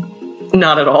proficiency?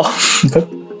 Not at all. Okay.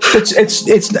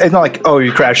 It's not like, oh,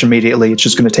 you crash immediately. It's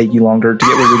just going to take you longer to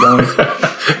get where you're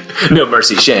going. No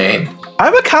mercy, Shane.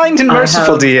 I'm a kind and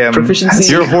merciful DM.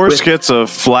 Proficiency Your horse gets a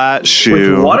flat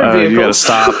shoe. with water You gotta vehicles.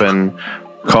 stop and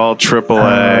call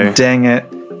AAA. Dang it.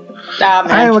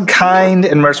 I'm a kind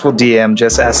and merciful DM.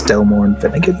 Just ask Delmore and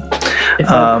Finnegan. If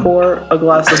I pour a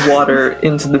glass of water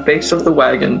into the base of the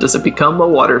wagon, does it become a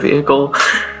water vehicle?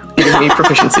 Giving me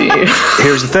proficiency.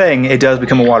 Here's the thing. It does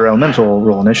become a water elemental.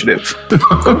 Roll initiative. Fucked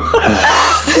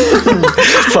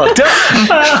up.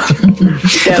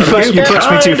 You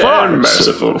pushed me too far.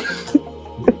 Merciful.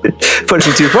 Pushed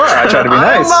me too far. I try to be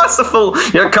nice. I'm merciful.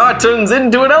 Your car turns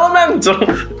into an elemental.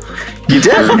 You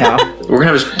did now. You're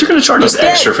gonna charge us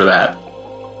extra for that.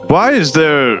 Why is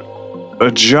there a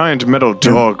giant metal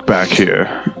dog back here?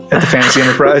 At the Fantasy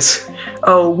Enterprise.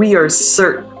 Oh, we are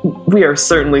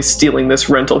certainly stealing this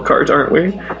rental cart, aren't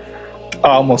we?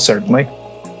 Almost certainly.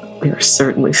 We are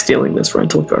certainly stealing this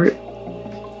rental cart.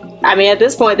 I mean, at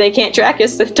this point, they can't track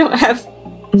us. They don't have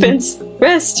Finn's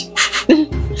wrist.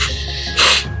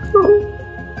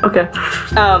 Okay.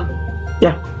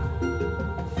 Yeah.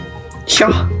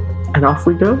 Sure. And off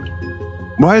we go.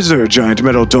 Why is there a giant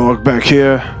metal dog back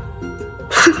here?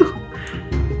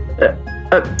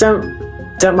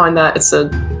 Don't mind that. It's a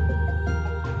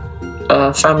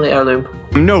family heirloom.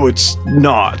 No, it's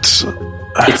not.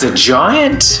 It's a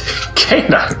giant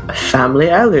canine. Family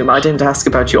heirloom. I didn't ask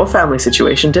about your family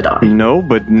situation, did I? No,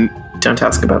 but Don't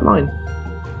ask about mine.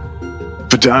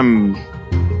 I'm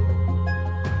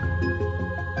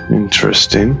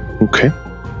interesting. Okay.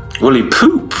 Will he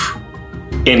poop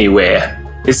anywhere?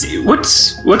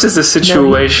 What is the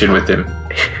situation with him?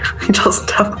 He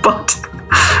doesn't have a butt.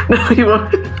 No, he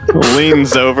won't.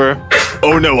 Leans over.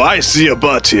 Oh no, I see a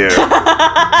butt here.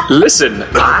 Listen,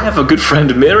 I have a good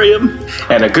friend Miriam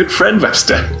and a good friend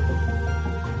Webster.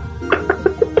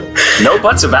 No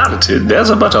buts about it. There's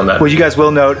a butt on that. What you guys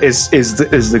will note is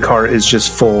the car is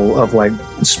just full of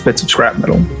spits of scrap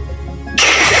metal.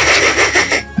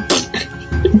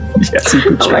 Yes, he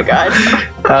poops Oh my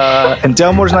scrap. god. And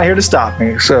Delmore's not here to stop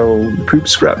me, so poop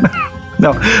scrap metal.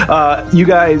 No, you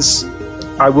guys,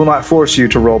 I will not force you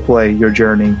to roleplay your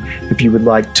journey. If you would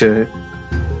like to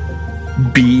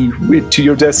be to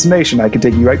your destination, I can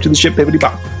take you right to the ship, bibbidi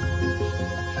bop.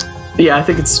 Yeah, I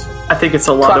think it's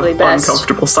a lot Probably of best.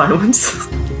 uncomfortable silence.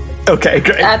 Okay,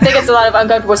 great. I think it's a lot of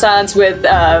uncomfortable silence with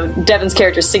Devin's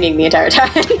character singing the entire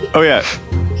time. Oh yeah.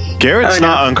 Garrett's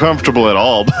not uncomfortable at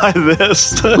all by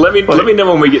this. Let me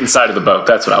know when we get inside of the boat.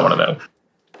 That's what I want to know.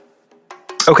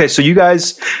 Okay, so you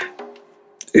guys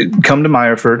come to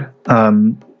Meyerford,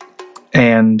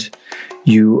 and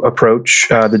you approach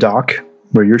the dock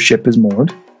where your ship is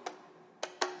moored.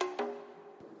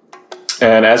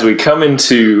 And as we come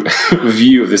into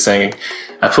view of this thing,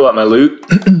 I pull out my lute,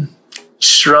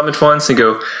 strum it once, and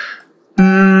go,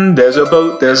 there's a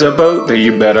boat that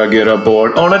you better get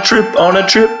aboard. On a trip,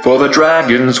 for the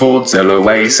dragon's hoard. Sail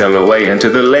away into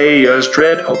the layers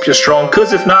dread. Hope you're strong,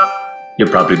 cause if not, you're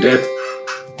probably dead.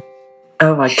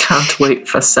 Oh, I can't wait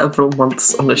for several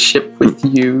months on a ship with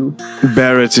you.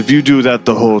 Barrett, if you do that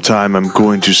the whole time, I'm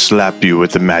going to slap you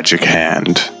with the magic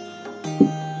hand.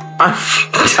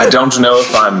 I don't know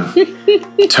if I'm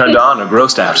turned on or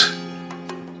grossed out.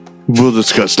 We'll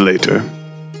discuss later.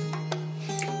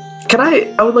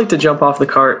 I would like to jump off the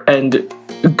cart and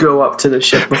go up to the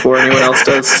ship before anyone else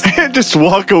does. Just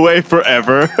walk away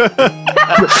forever.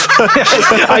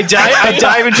 I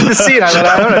dive into the sea and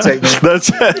I don't want to take me. That's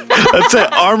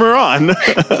it. Armor on.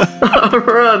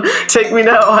 Run, take me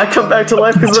now. I come back to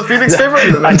life because of the Phoenix favor.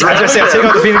 I just say I'll take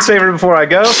out the Phoenix favor before I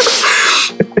go.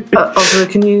 Also,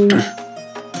 can you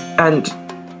and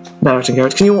Barrett and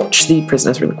Garrett, can you watch the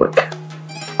prisoners really quick?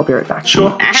 I'll be right back.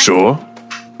 Sure.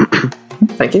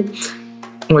 Thank you.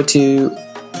 I'm going to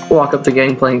walk up the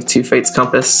gangplank to Fate's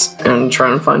Compass and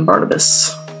try and find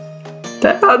Barnabas.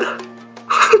 Dad!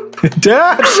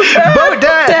 Dad! Bo,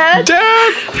 Dad!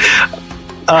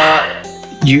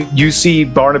 You see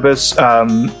Barnabas,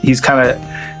 he's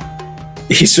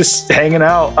just hanging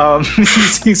out.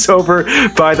 He's over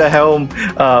by the helm.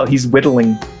 He's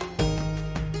whittling.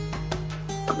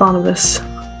 Barnabas.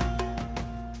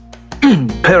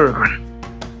 Peregrine.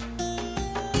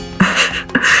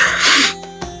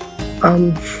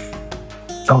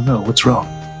 Oh no, what's wrong?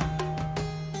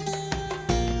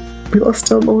 We lost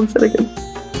Delmore and Finnegan.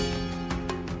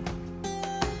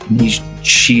 And he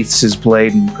sheaths his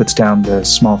blade and puts down the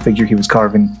small figure he was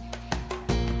carving.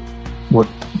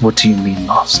 What do you mean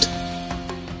lost?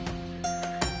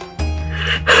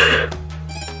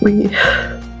 We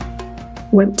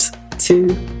went to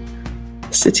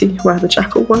the city where the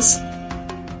jackal was,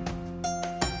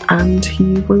 and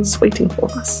he was waiting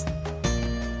for us.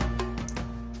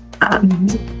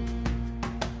 And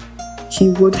he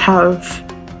would have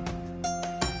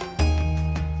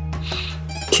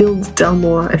killed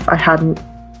Delmore if I hadn't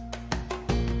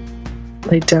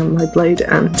laid down my blade,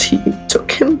 and he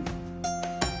took him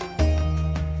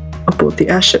aboard the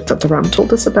airship that the Ram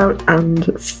told us about, and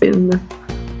Finn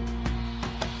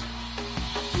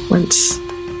went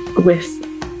with,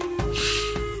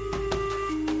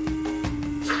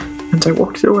 and I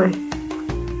walked away.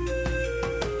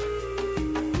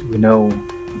 Do we know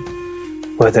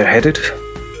where they're headed?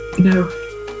 No.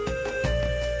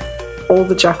 All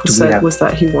the jackal said was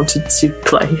that he wanted to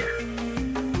play.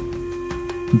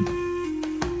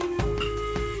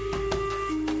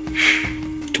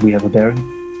 Do we have a bearing?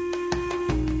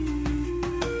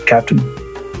 Captain?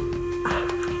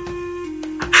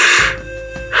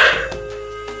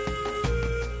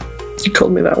 You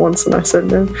called me that once and I said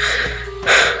no.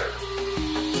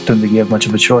 Don't think you have much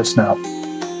of a choice now.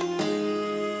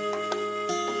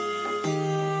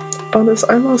 Bonus,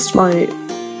 I lost my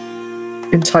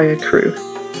entire crew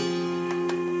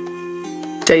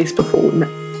days before we met.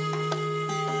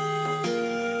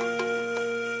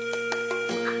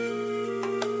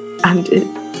 And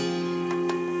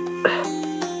I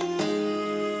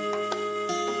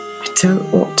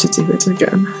don't want to do it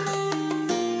again.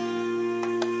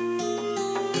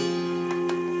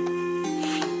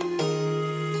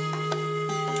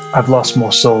 I've lost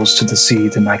more souls to the sea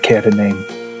than I care to name.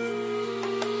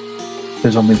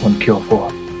 There's only one cure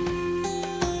for it.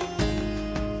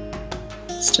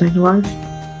 Staying alive?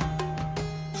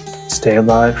 Stay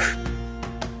alive.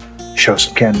 Show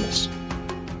some canvas.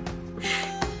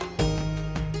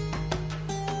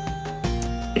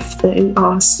 If they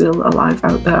are still alive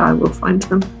out there, I will find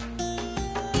them.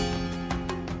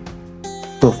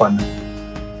 We'll find them.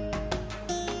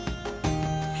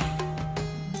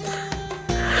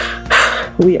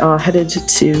 We are headed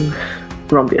to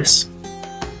Rombius.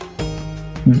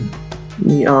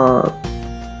 We are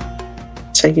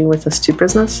taking with us 2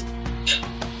 prisoners.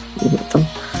 With them.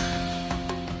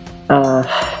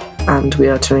 And we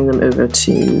are turning them over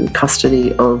to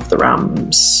custody of the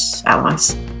Ram's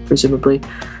allies, presumably,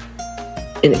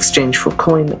 in exchange for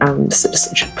coin and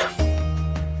citizenship.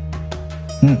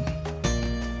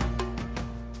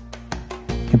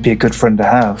 He'd be a good friend to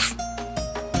have.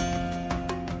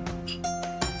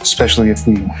 Especially if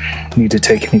we need to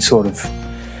take any sort of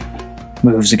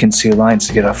moves against the Alliance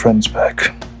to get our friends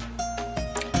back.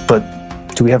 But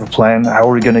do we have a plan? How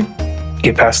are we going to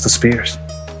get past the spears?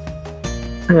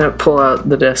 I'm going to pull out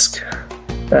the disc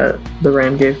that the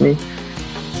Ram gave me.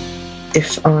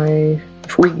 If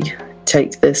we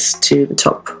take this to the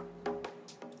top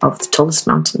of the tallest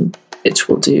mountain, it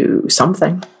will do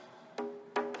something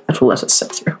that will let us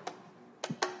step through.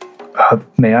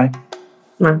 May I?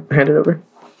 No, hand it over.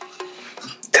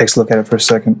 Takes a look at it for a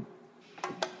second.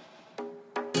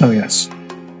 Oh, yes.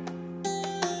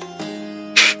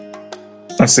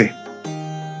 I see.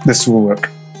 This will work.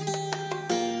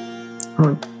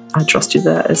 I trust you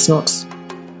there. It's not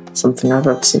something I've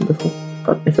ever seen before.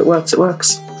 But if it works, it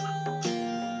works.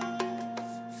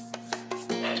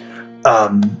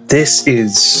 This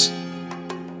is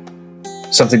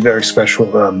something very special.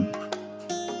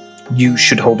 You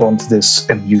should hold on to this,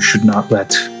 and you should not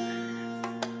let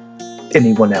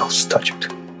anyone else touch it.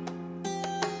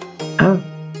 Oh.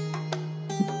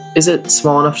 Is it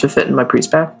small enough to fit in my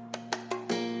priest bag?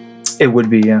 It would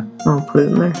be, yeah. I'll put it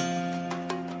in there.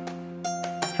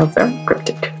 How very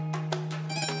cryptic.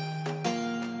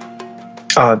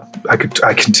 I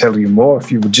can tell you more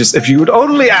if you would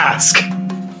only ask.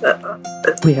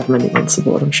 We have many months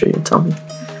aboard, I'm sure you'll tell me.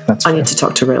 That's I need to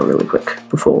talk to Rail really quick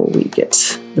before we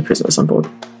get the prisoners on board.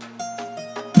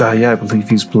 Yeah, I believe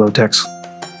he's below decks.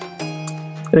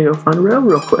 Gonna go find Rail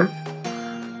real quick.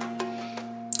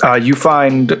 You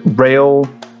find Rail,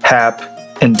 Hap,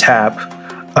 and Tap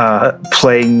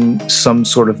playing some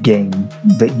sort of game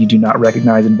that you do not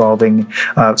recognize, involving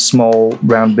small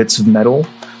round bits of metal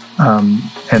and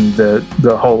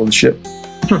the hull of the ship.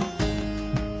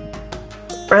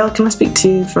 Rail, can I speak to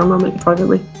you for a moment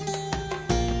privately?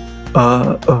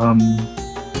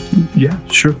 Yeah,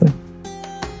 sure thing.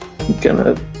 I'm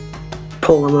gonna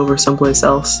pull him over someplace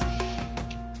else.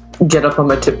 Get up on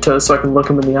my tiptoes so I can look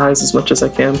him in the eyes as much as I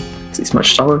can, because he's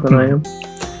much taller than I am.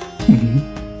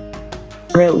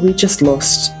 Mm-hmm. Rail, we just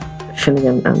lost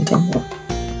Finnegan and Dunmore.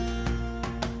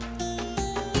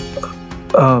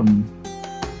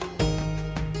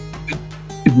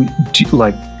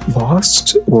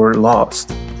 Lost or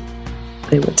lost?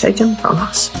 They were taken from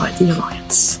us by the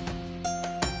Alliance.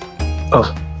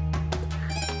 Oh.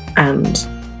 And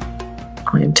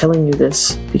I am telling you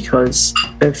this because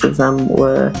both of them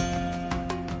were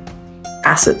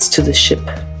assets to the ship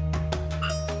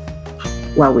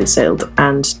while we sailed,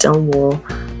 and Delmore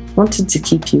wanted to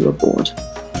keep you aboard.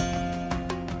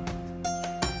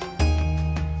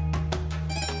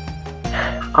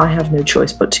 I have no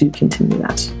choice but to continue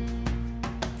that,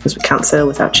 because we can't sail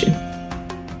without you.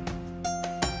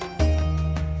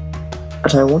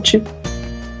 But I want you.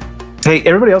 Hey,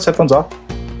 everybody else, headphones off.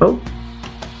 Oh.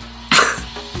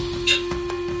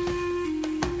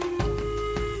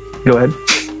 Go ahead.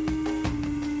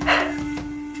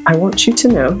 I want you to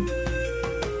know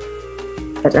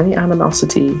that any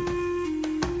animosity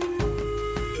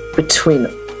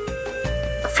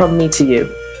from me to you,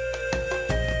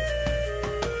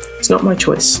 it's not my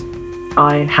choice.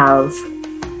 I have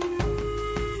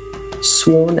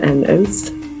sworn an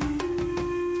oath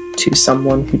to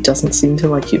someone who doesn't seem to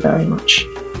like you very much.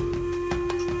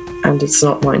 And it's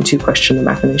not mine to question the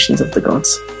machinations of the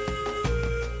gods.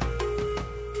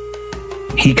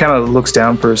 He kind of looks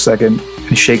down for a second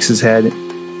and shakes his head.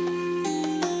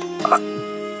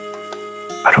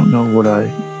 I don't know what I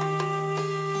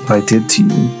did to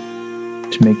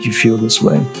you to make you feel this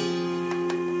way.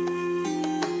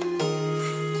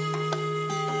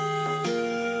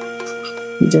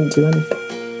 You didn't do anything.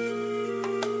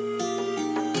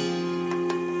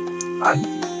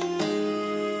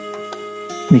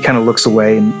 He kind of looks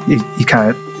away, and he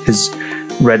kind of is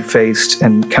red-faced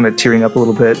and kind of tearing up a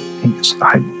little bit. He goes,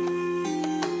 I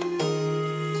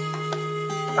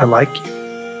like you.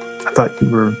 I thought you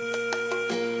were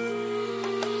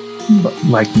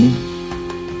like me.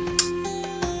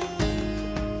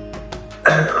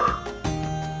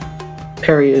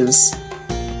 Perry is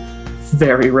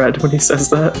very red when he says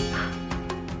that.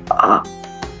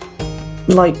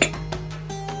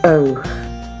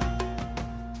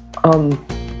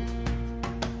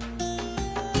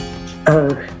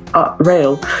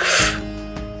 Rail. Oh,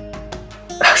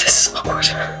 this is awkward.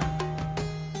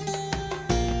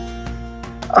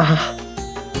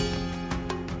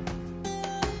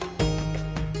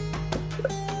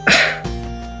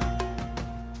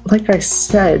 Like I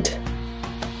said,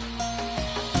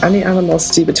 any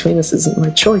animosity between us isn't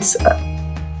my choice.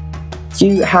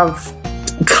 You have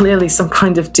clearly some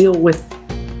kind of deal with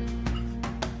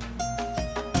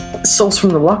Souls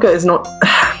from the Locker is not...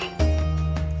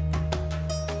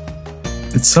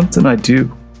 It's something I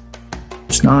do.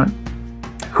 It's not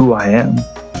who I am.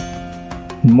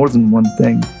 More than one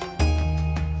thing.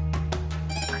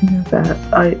 I know that.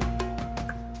 I've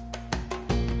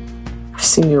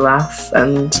seen you laugh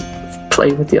and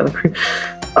play with the other crew.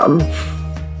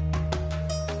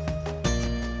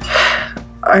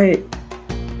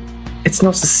 It's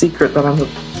not a secret that I'm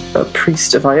a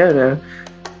priest of Iono.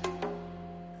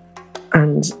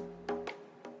 And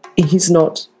he's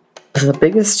not the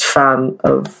biggest fan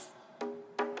of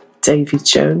Davy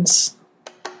Jones.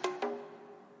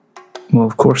 Well,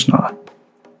 of course not.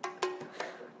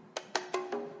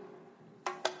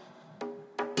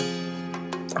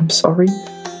 sorry.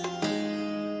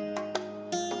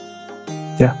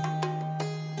 Yeah.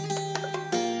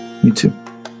 Me too.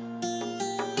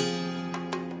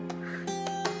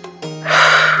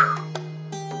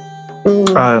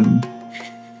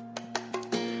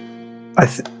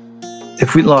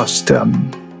 If we lost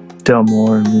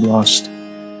Delmore and we lost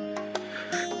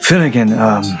Finnegan,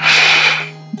 are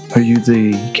you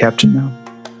the captain now?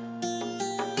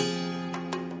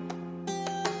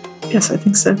 Yes, I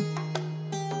think so.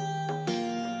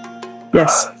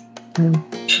 Yes.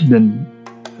 Then,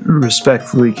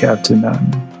 respectfully, Captain,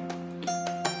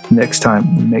 next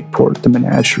time we make port at the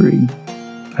menagerie,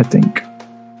 I think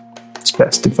it's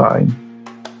best if I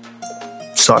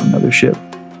sought another ship.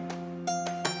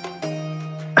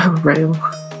 Oh, Rail.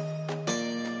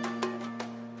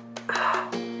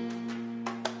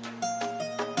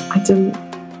 I didn't...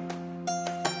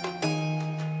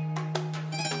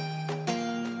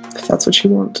 If that's what you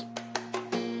want.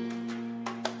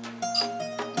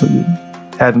 You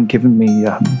haven't given me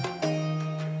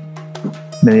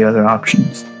many other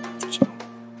options. So.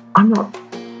 I'm not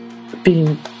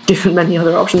being given many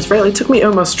other options. Rail, it took me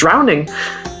almost drowning.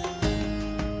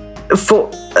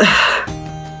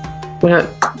 When I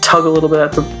tug a little bit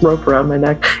at the rope around my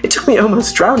neck, it took me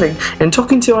almost drowning and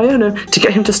talking to Iono to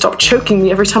get him to stop choking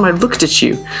me every time I looked at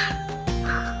you.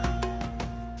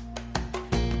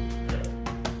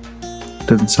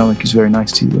 Doesn't sound like he's very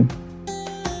nice to you.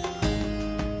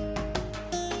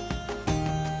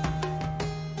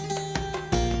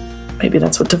 Maybe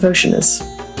that's what devotion is.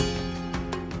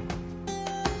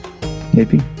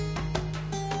 Maybe.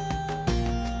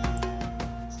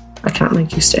 I can't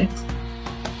make you stay.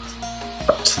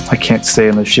 But I can't stay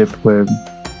on a ship where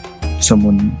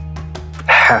someone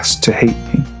has to hate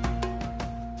me.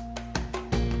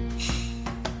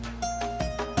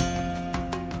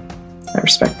 I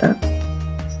respect that.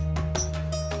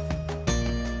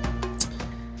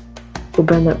 We'll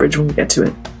burn that bridge when we get to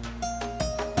it.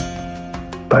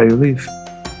 By your leave.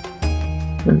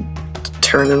 And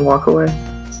turn and walk away.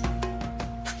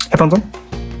 Have fun, son.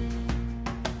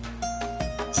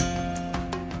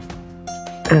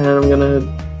 And I'm gonna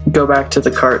go back to the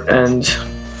cart and...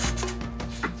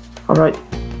 Alright.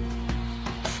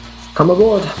 Come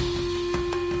aboard.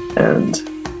 And...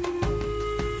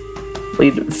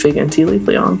 lead Fig and Tea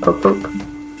Leafly on. Poke, poke.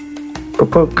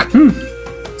 Poke, poke.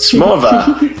 It's more of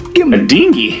a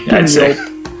dinghy, I'd say.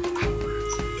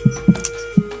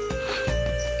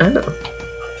 Oh.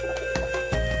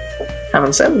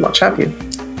 Haven't said much, have you?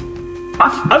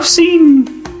 I've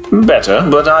seen better,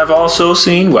 but I've also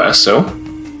seen worse, so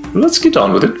let's get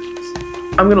on with it.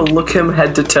 I'm gonna look him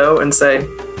head to toe and say,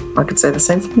 I could say the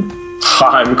same thing.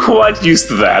 I'm quite used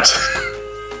to that.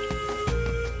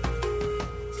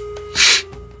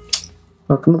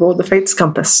 Welcome aboard the Fates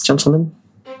Compass, gentlemen.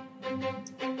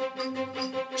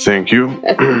 Thank you.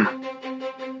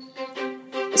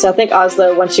 So I think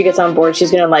Oslo, once she gets on board,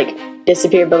 she's gonna like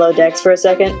disappear below decks for a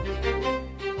second,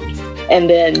 and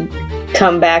then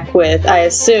come back with, I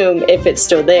assume, if it's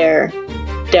still there,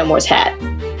 Delmore's hat.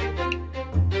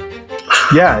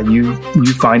 Yeah, you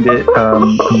find it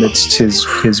amidst his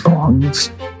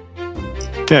belongings.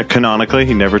 Yeah, canonically,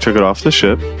 he never took it off the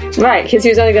ship. Right, because he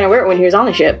was only gonna wear it when he was on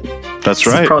the ship. That's It's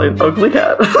right. probably an ugly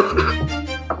hat.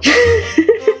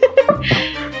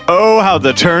 Oh, how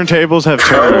the turntables have Oh,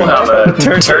 turned. how the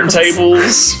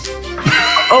turntables.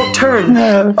 Oh, turn!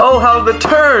 Oh, how the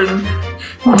turn!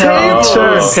 Tables!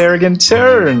 Turn, Peregrine,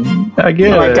 turn. I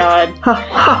get Oh my it. god.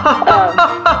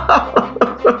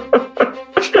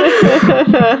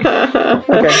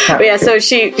 Okay, But yeah, so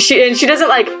she doesn't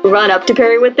like run up to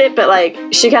Perry with it, but like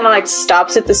she kind of like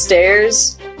stops at the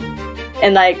stairs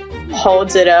and like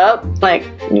holds it up, like,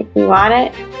 you want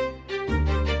it?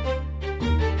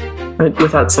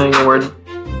 without saying a word,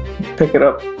 pick it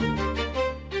up,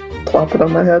 plop it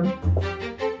on my head.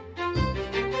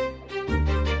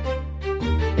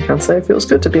 I can't say it feels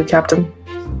good to be a captain.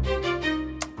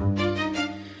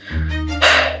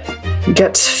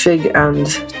 Get Fig and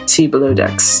Tea below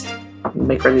decks.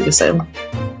 Make ready to sail.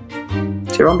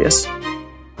 Tyrombius.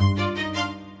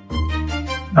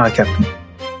 Captain.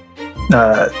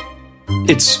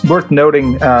 It's worth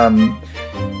noting,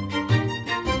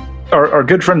 our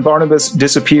good friend Barnabas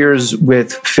disappears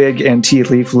with Fig and Tea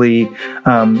Leafly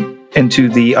into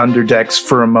the underdecks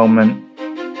for a moment.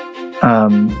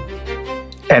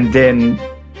 And then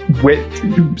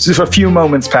just a few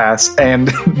moments pass and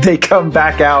they come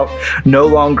back out no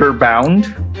longer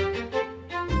bound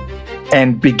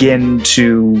and begin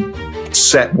to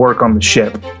set work on the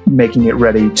ship, making it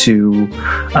ready to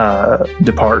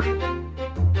depart.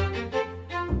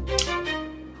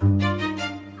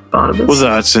 Barnabas. Well,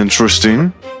 that's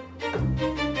interesting.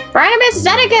 Barnabas, is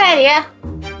that a good idea?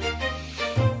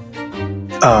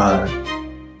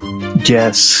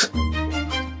 Yes.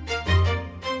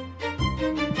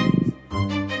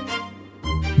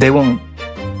 They won't.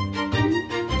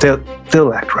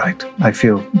 They'll act right. I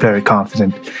feel very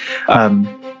confident.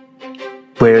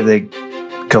 Where are they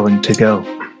going to go?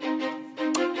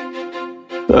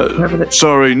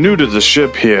 Sorry, new to the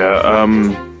ship here.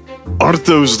 Aren't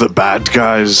those the bad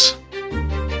guys?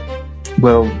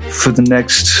 Well, for the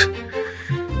next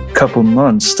couple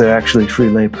months, they're actually free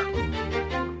labor.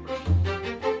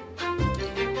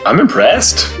 I'm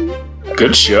impressed.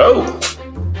 Good show.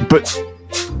 But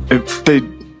if they...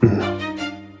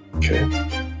 Okay.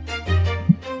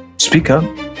 Speak up.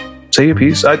 Say your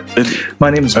piece. My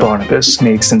name is Barnabas, and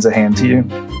he extends a hand to you.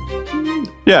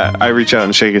 Yeah, I reach out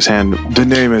and shake his hand. The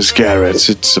name is Garrett.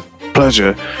 It's a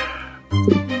pleasure.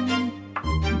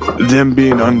 Them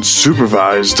being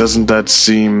unsupervised, doesn't that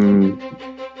seem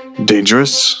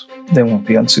dangerous? They won't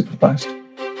be unsupervised.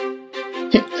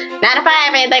 Not if I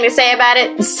have anything to say about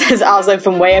it, says Oslo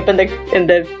from way up in the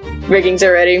riggings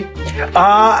already.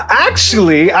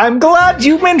 Actually, I'm glad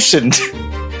you mentioned.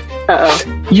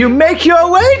 Uh-oh. You make your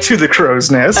way to the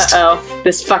crow's nest. Uh-oh.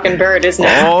 This fucking bird is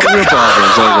now. All your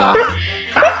problems are that.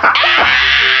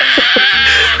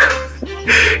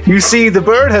 You see, the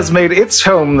bird has made its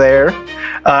home there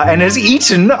and has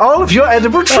eaten all of your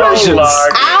edible treasures.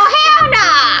 Oh, hell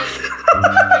nah!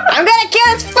 I'm gonna kill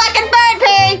this fucking bird,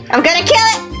 Perry! I'm gonna kill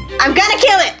it! I'm gonna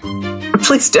kill it!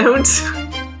 Please don't.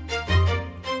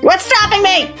 What's stopping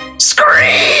me?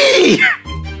 Scream!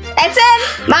 It's in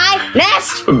my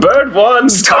nest! Bird 1,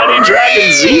 Tiny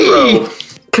Dragon 0.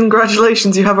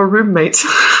 Congratulations, you have a roommate.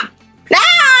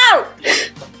 No!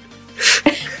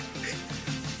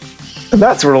 And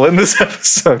that's where we'll end this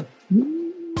episode.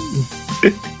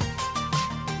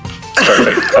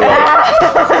 Perfect. I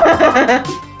love it.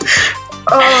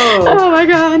 Oh my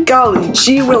god. golly,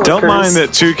 gee willikers. Don't mind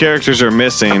that 2 characters are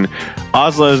missing.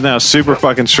 Oslo is now super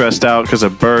fucking stressed out because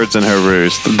of birds in her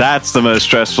roost. That's the most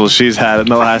stressful she's had in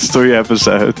the last 3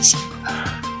 episodes.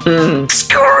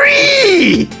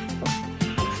 Scream!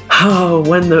 Oh,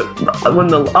 when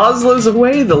the Oslo's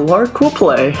away, the Lark will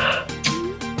play.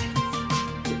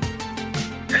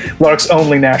 Lark's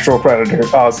only natural predator,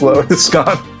 Oslo, is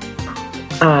gone.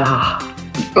 Well,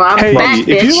 I'm Hey, back,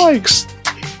 if bitch.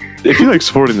 you like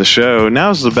supporting the show,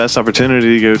 now's the best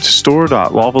opportunity to go to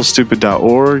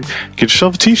store.lawfulstupid.org, get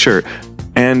yourself a t-shirt.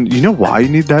 And you know why you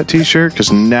need that t-shirt?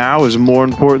 Because now is more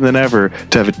important than ever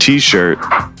to have a t-shirt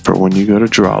for when you go to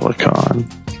Drawlicon.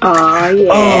 Oh, yeah.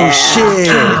 Oh, shit.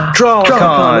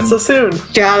 Drawlicon, it's so Drawlicon. soon.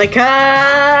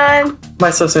 Jollycon. By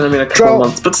so soon, I mean a couple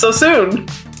months, but so soon.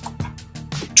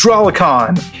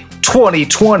 Drawlicon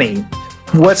 2020.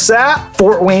 What's that?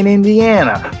 Fort Wayne,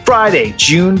 Indiana. Friday,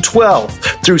 June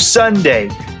 12th through Sunday,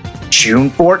 June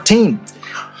 14th.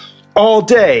 All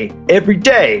day, every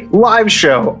day, live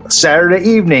show. Saturday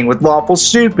evening with Lawful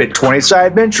Stupid, 20-Side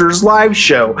Adventures live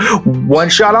show. One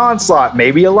Shot Onslaught,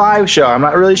 maybe a live show. I'm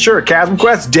not really sure. Chasm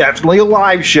Quest, definitely a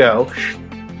live show.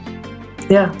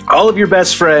 Yeah. All of your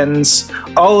best friends,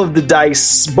 all of the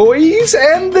Dice boys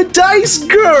and the Dice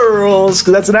girls,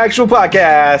 because that's an actual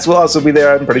podcast, will also be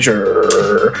there, I'm pretty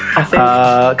sure. I think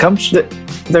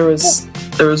there was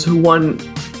one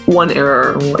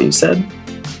error in what you said.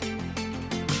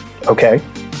 Okay.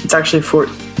 It's actually Fort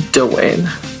Dwayne,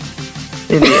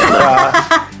 Indiana.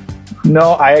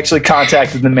 No, I actually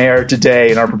contacted the mayor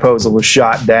today, and our proposal was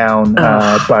shot down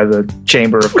by the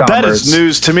Chamber of Commerce. That is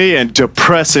news to me and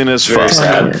depressing as Very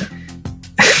fuck.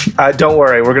 sad. Don't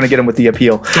worry, we're going to get him with the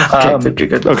appeal.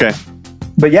 Good. Okay.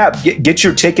 But yeah, get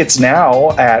your tickets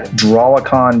now at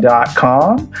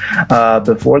drawlicon.com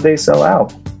before they sell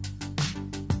out.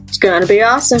 It's gonna be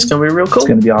awesome. It's gonna be real cool. It's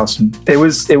going to be awesome. It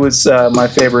was my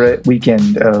favorite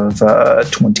weekend of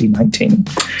 2019,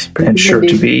 and sure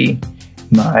to be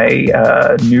my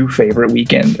new favorite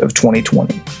weekend of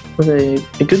 2020. It was a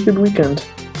good weekend,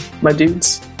 my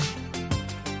dudes.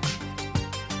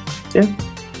 Yeah.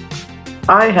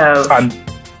 I have.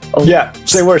 Yeah,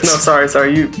 say words. No, sorry.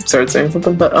 You started saying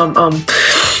something, but I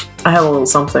have a little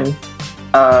something.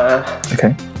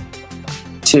 Okay.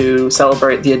 To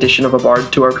celebrate the addition of a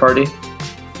bard to our party,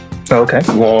 Okay.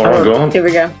 Well, go on. Here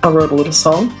we go. I wrote a little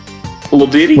song. A little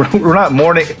ditty. We're not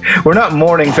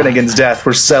mourning Finnegan's death.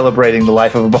 We're celebrating the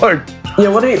life of a bard. Yeah,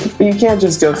 you can't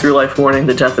just go through life mourning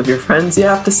the death of your friends. You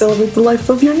have to celebrate the life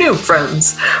of your new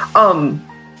friends.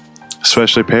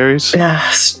 Especially Perry's. Yeah.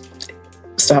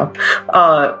 Stop.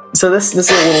 So this is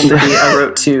a little ditty I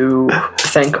wrote to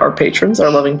thank our patrons, our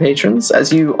loving patrons.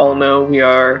 As you all know, we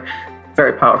are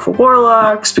very powerful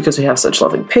warlocks, because we have such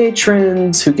loving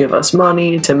patrons who give us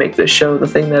money to make this show the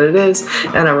thing that it is.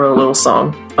 And I wrote a little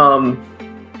song.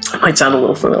 It might sound a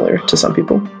little familiar to some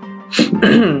people.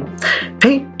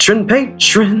 Patron,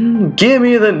 give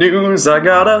me the news. I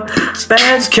got a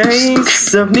bad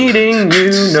case of needing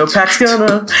you. No pack's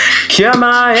gonna cure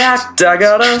my act. I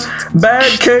got a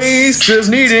bad case of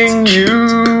needing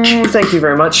you. Thank you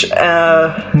very much.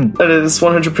 That is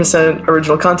 100%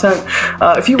 original content.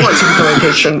 If you want to become a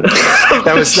patron,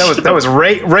 that was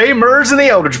Ray Murs and the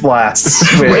Eldritch Blasts.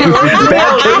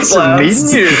 Bad case of needing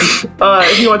you.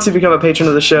 If you want to become a patron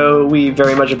of the show, we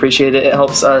very much appreciate it. It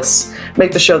helps us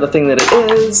make the show the thing that it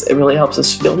is. It really helps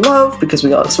us feel love, because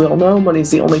we all know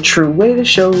money's the only true way to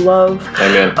show love.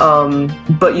 Amen.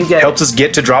 But you get helps us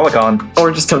get to Drawlicon.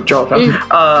 Or just come to Drawlicon.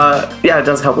 Yeah, it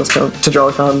does help us come to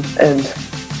Drawlicon and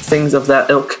things of that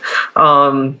ilk.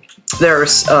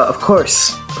 There's of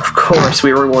course,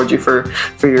 we reward you for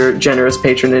your generous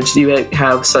patronage. You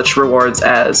have such rewards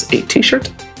as a t-shirt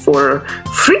for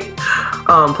free,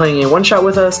 playing a one-shot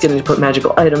with us, getting to put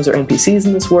magical items or NPCs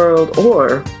in this world,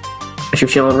 or if you're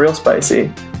feeling real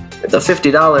spicy, with a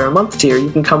 $50 a month tier,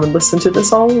 you can come and listen to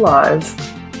this all live.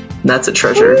 And that's a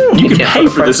treasure. You can pay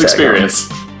for this experience.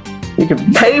 You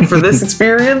can pay for this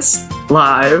experience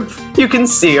live. You can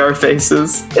see our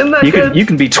faces. Isn't that good? You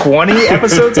can be 20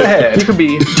 episodes ahead. You can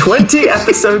be 20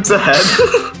 episodes ahead.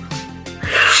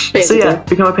 So yeah,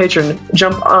 become a patron.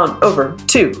 Jump on over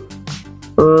to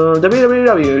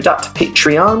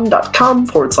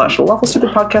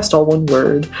www.patreon.com/LawfulStupidPodcast, all one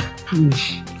word.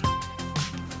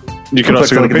 You can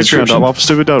also go to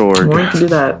patreon.lawfulstupid.org. Or you can do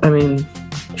that. I mean,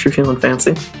 if you're feeling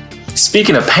fancy.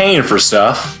 Speaking of paying for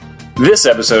stuff, this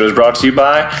episode is brought to you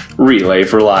by Relay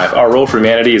for Life. Our Roll for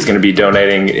Humanity is going to be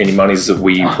donating any monies that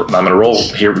I'm going to roll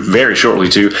here very shortly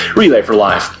to Relay for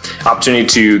Life. Opportunity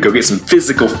to go get some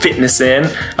physical fitness in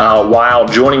while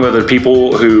joining with other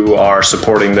people who are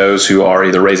supporting those who are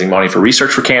either raising money for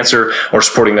research for cancer or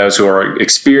supporting those who are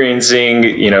experiencing,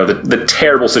 the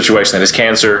terrible situation that is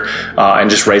cancer,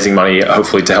 and just raising money,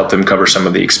 hopefully to help them cover some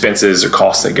of the expenses or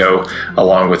costs that go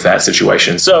along with that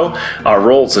situation. So our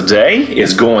roll today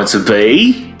is going to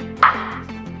be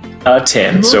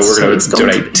 10. So we're going to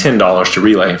donate $10 to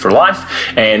Relay for Life,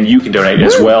 and you can donate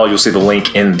as well. You'll see the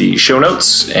link in the show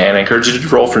notes, and I encourage you to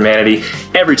roll for humanity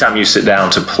every time you sit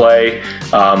down to play.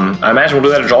 I imagine we'll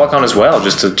do that at Drawlicon as well,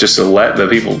 just to let the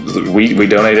people we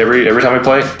donate every time we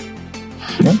play.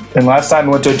 And last time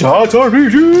we went to Dots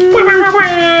RPG.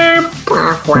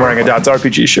 I'm wearing a Dots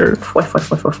RPG shirt. It's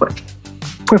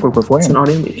an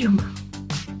audio medium.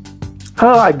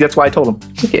 Oh, that's why I told him.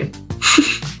 Thank you.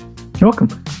 You're welcome.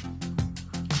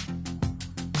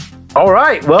 All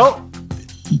right, well,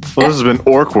 this has been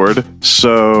awkward,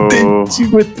 so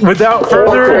without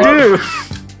further ado,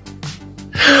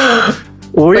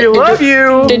 we love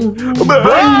you.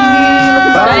 Bye.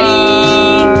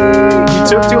 You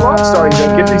took too long, sorry. You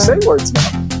don't get these same words now.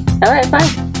 All right,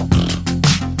 fine.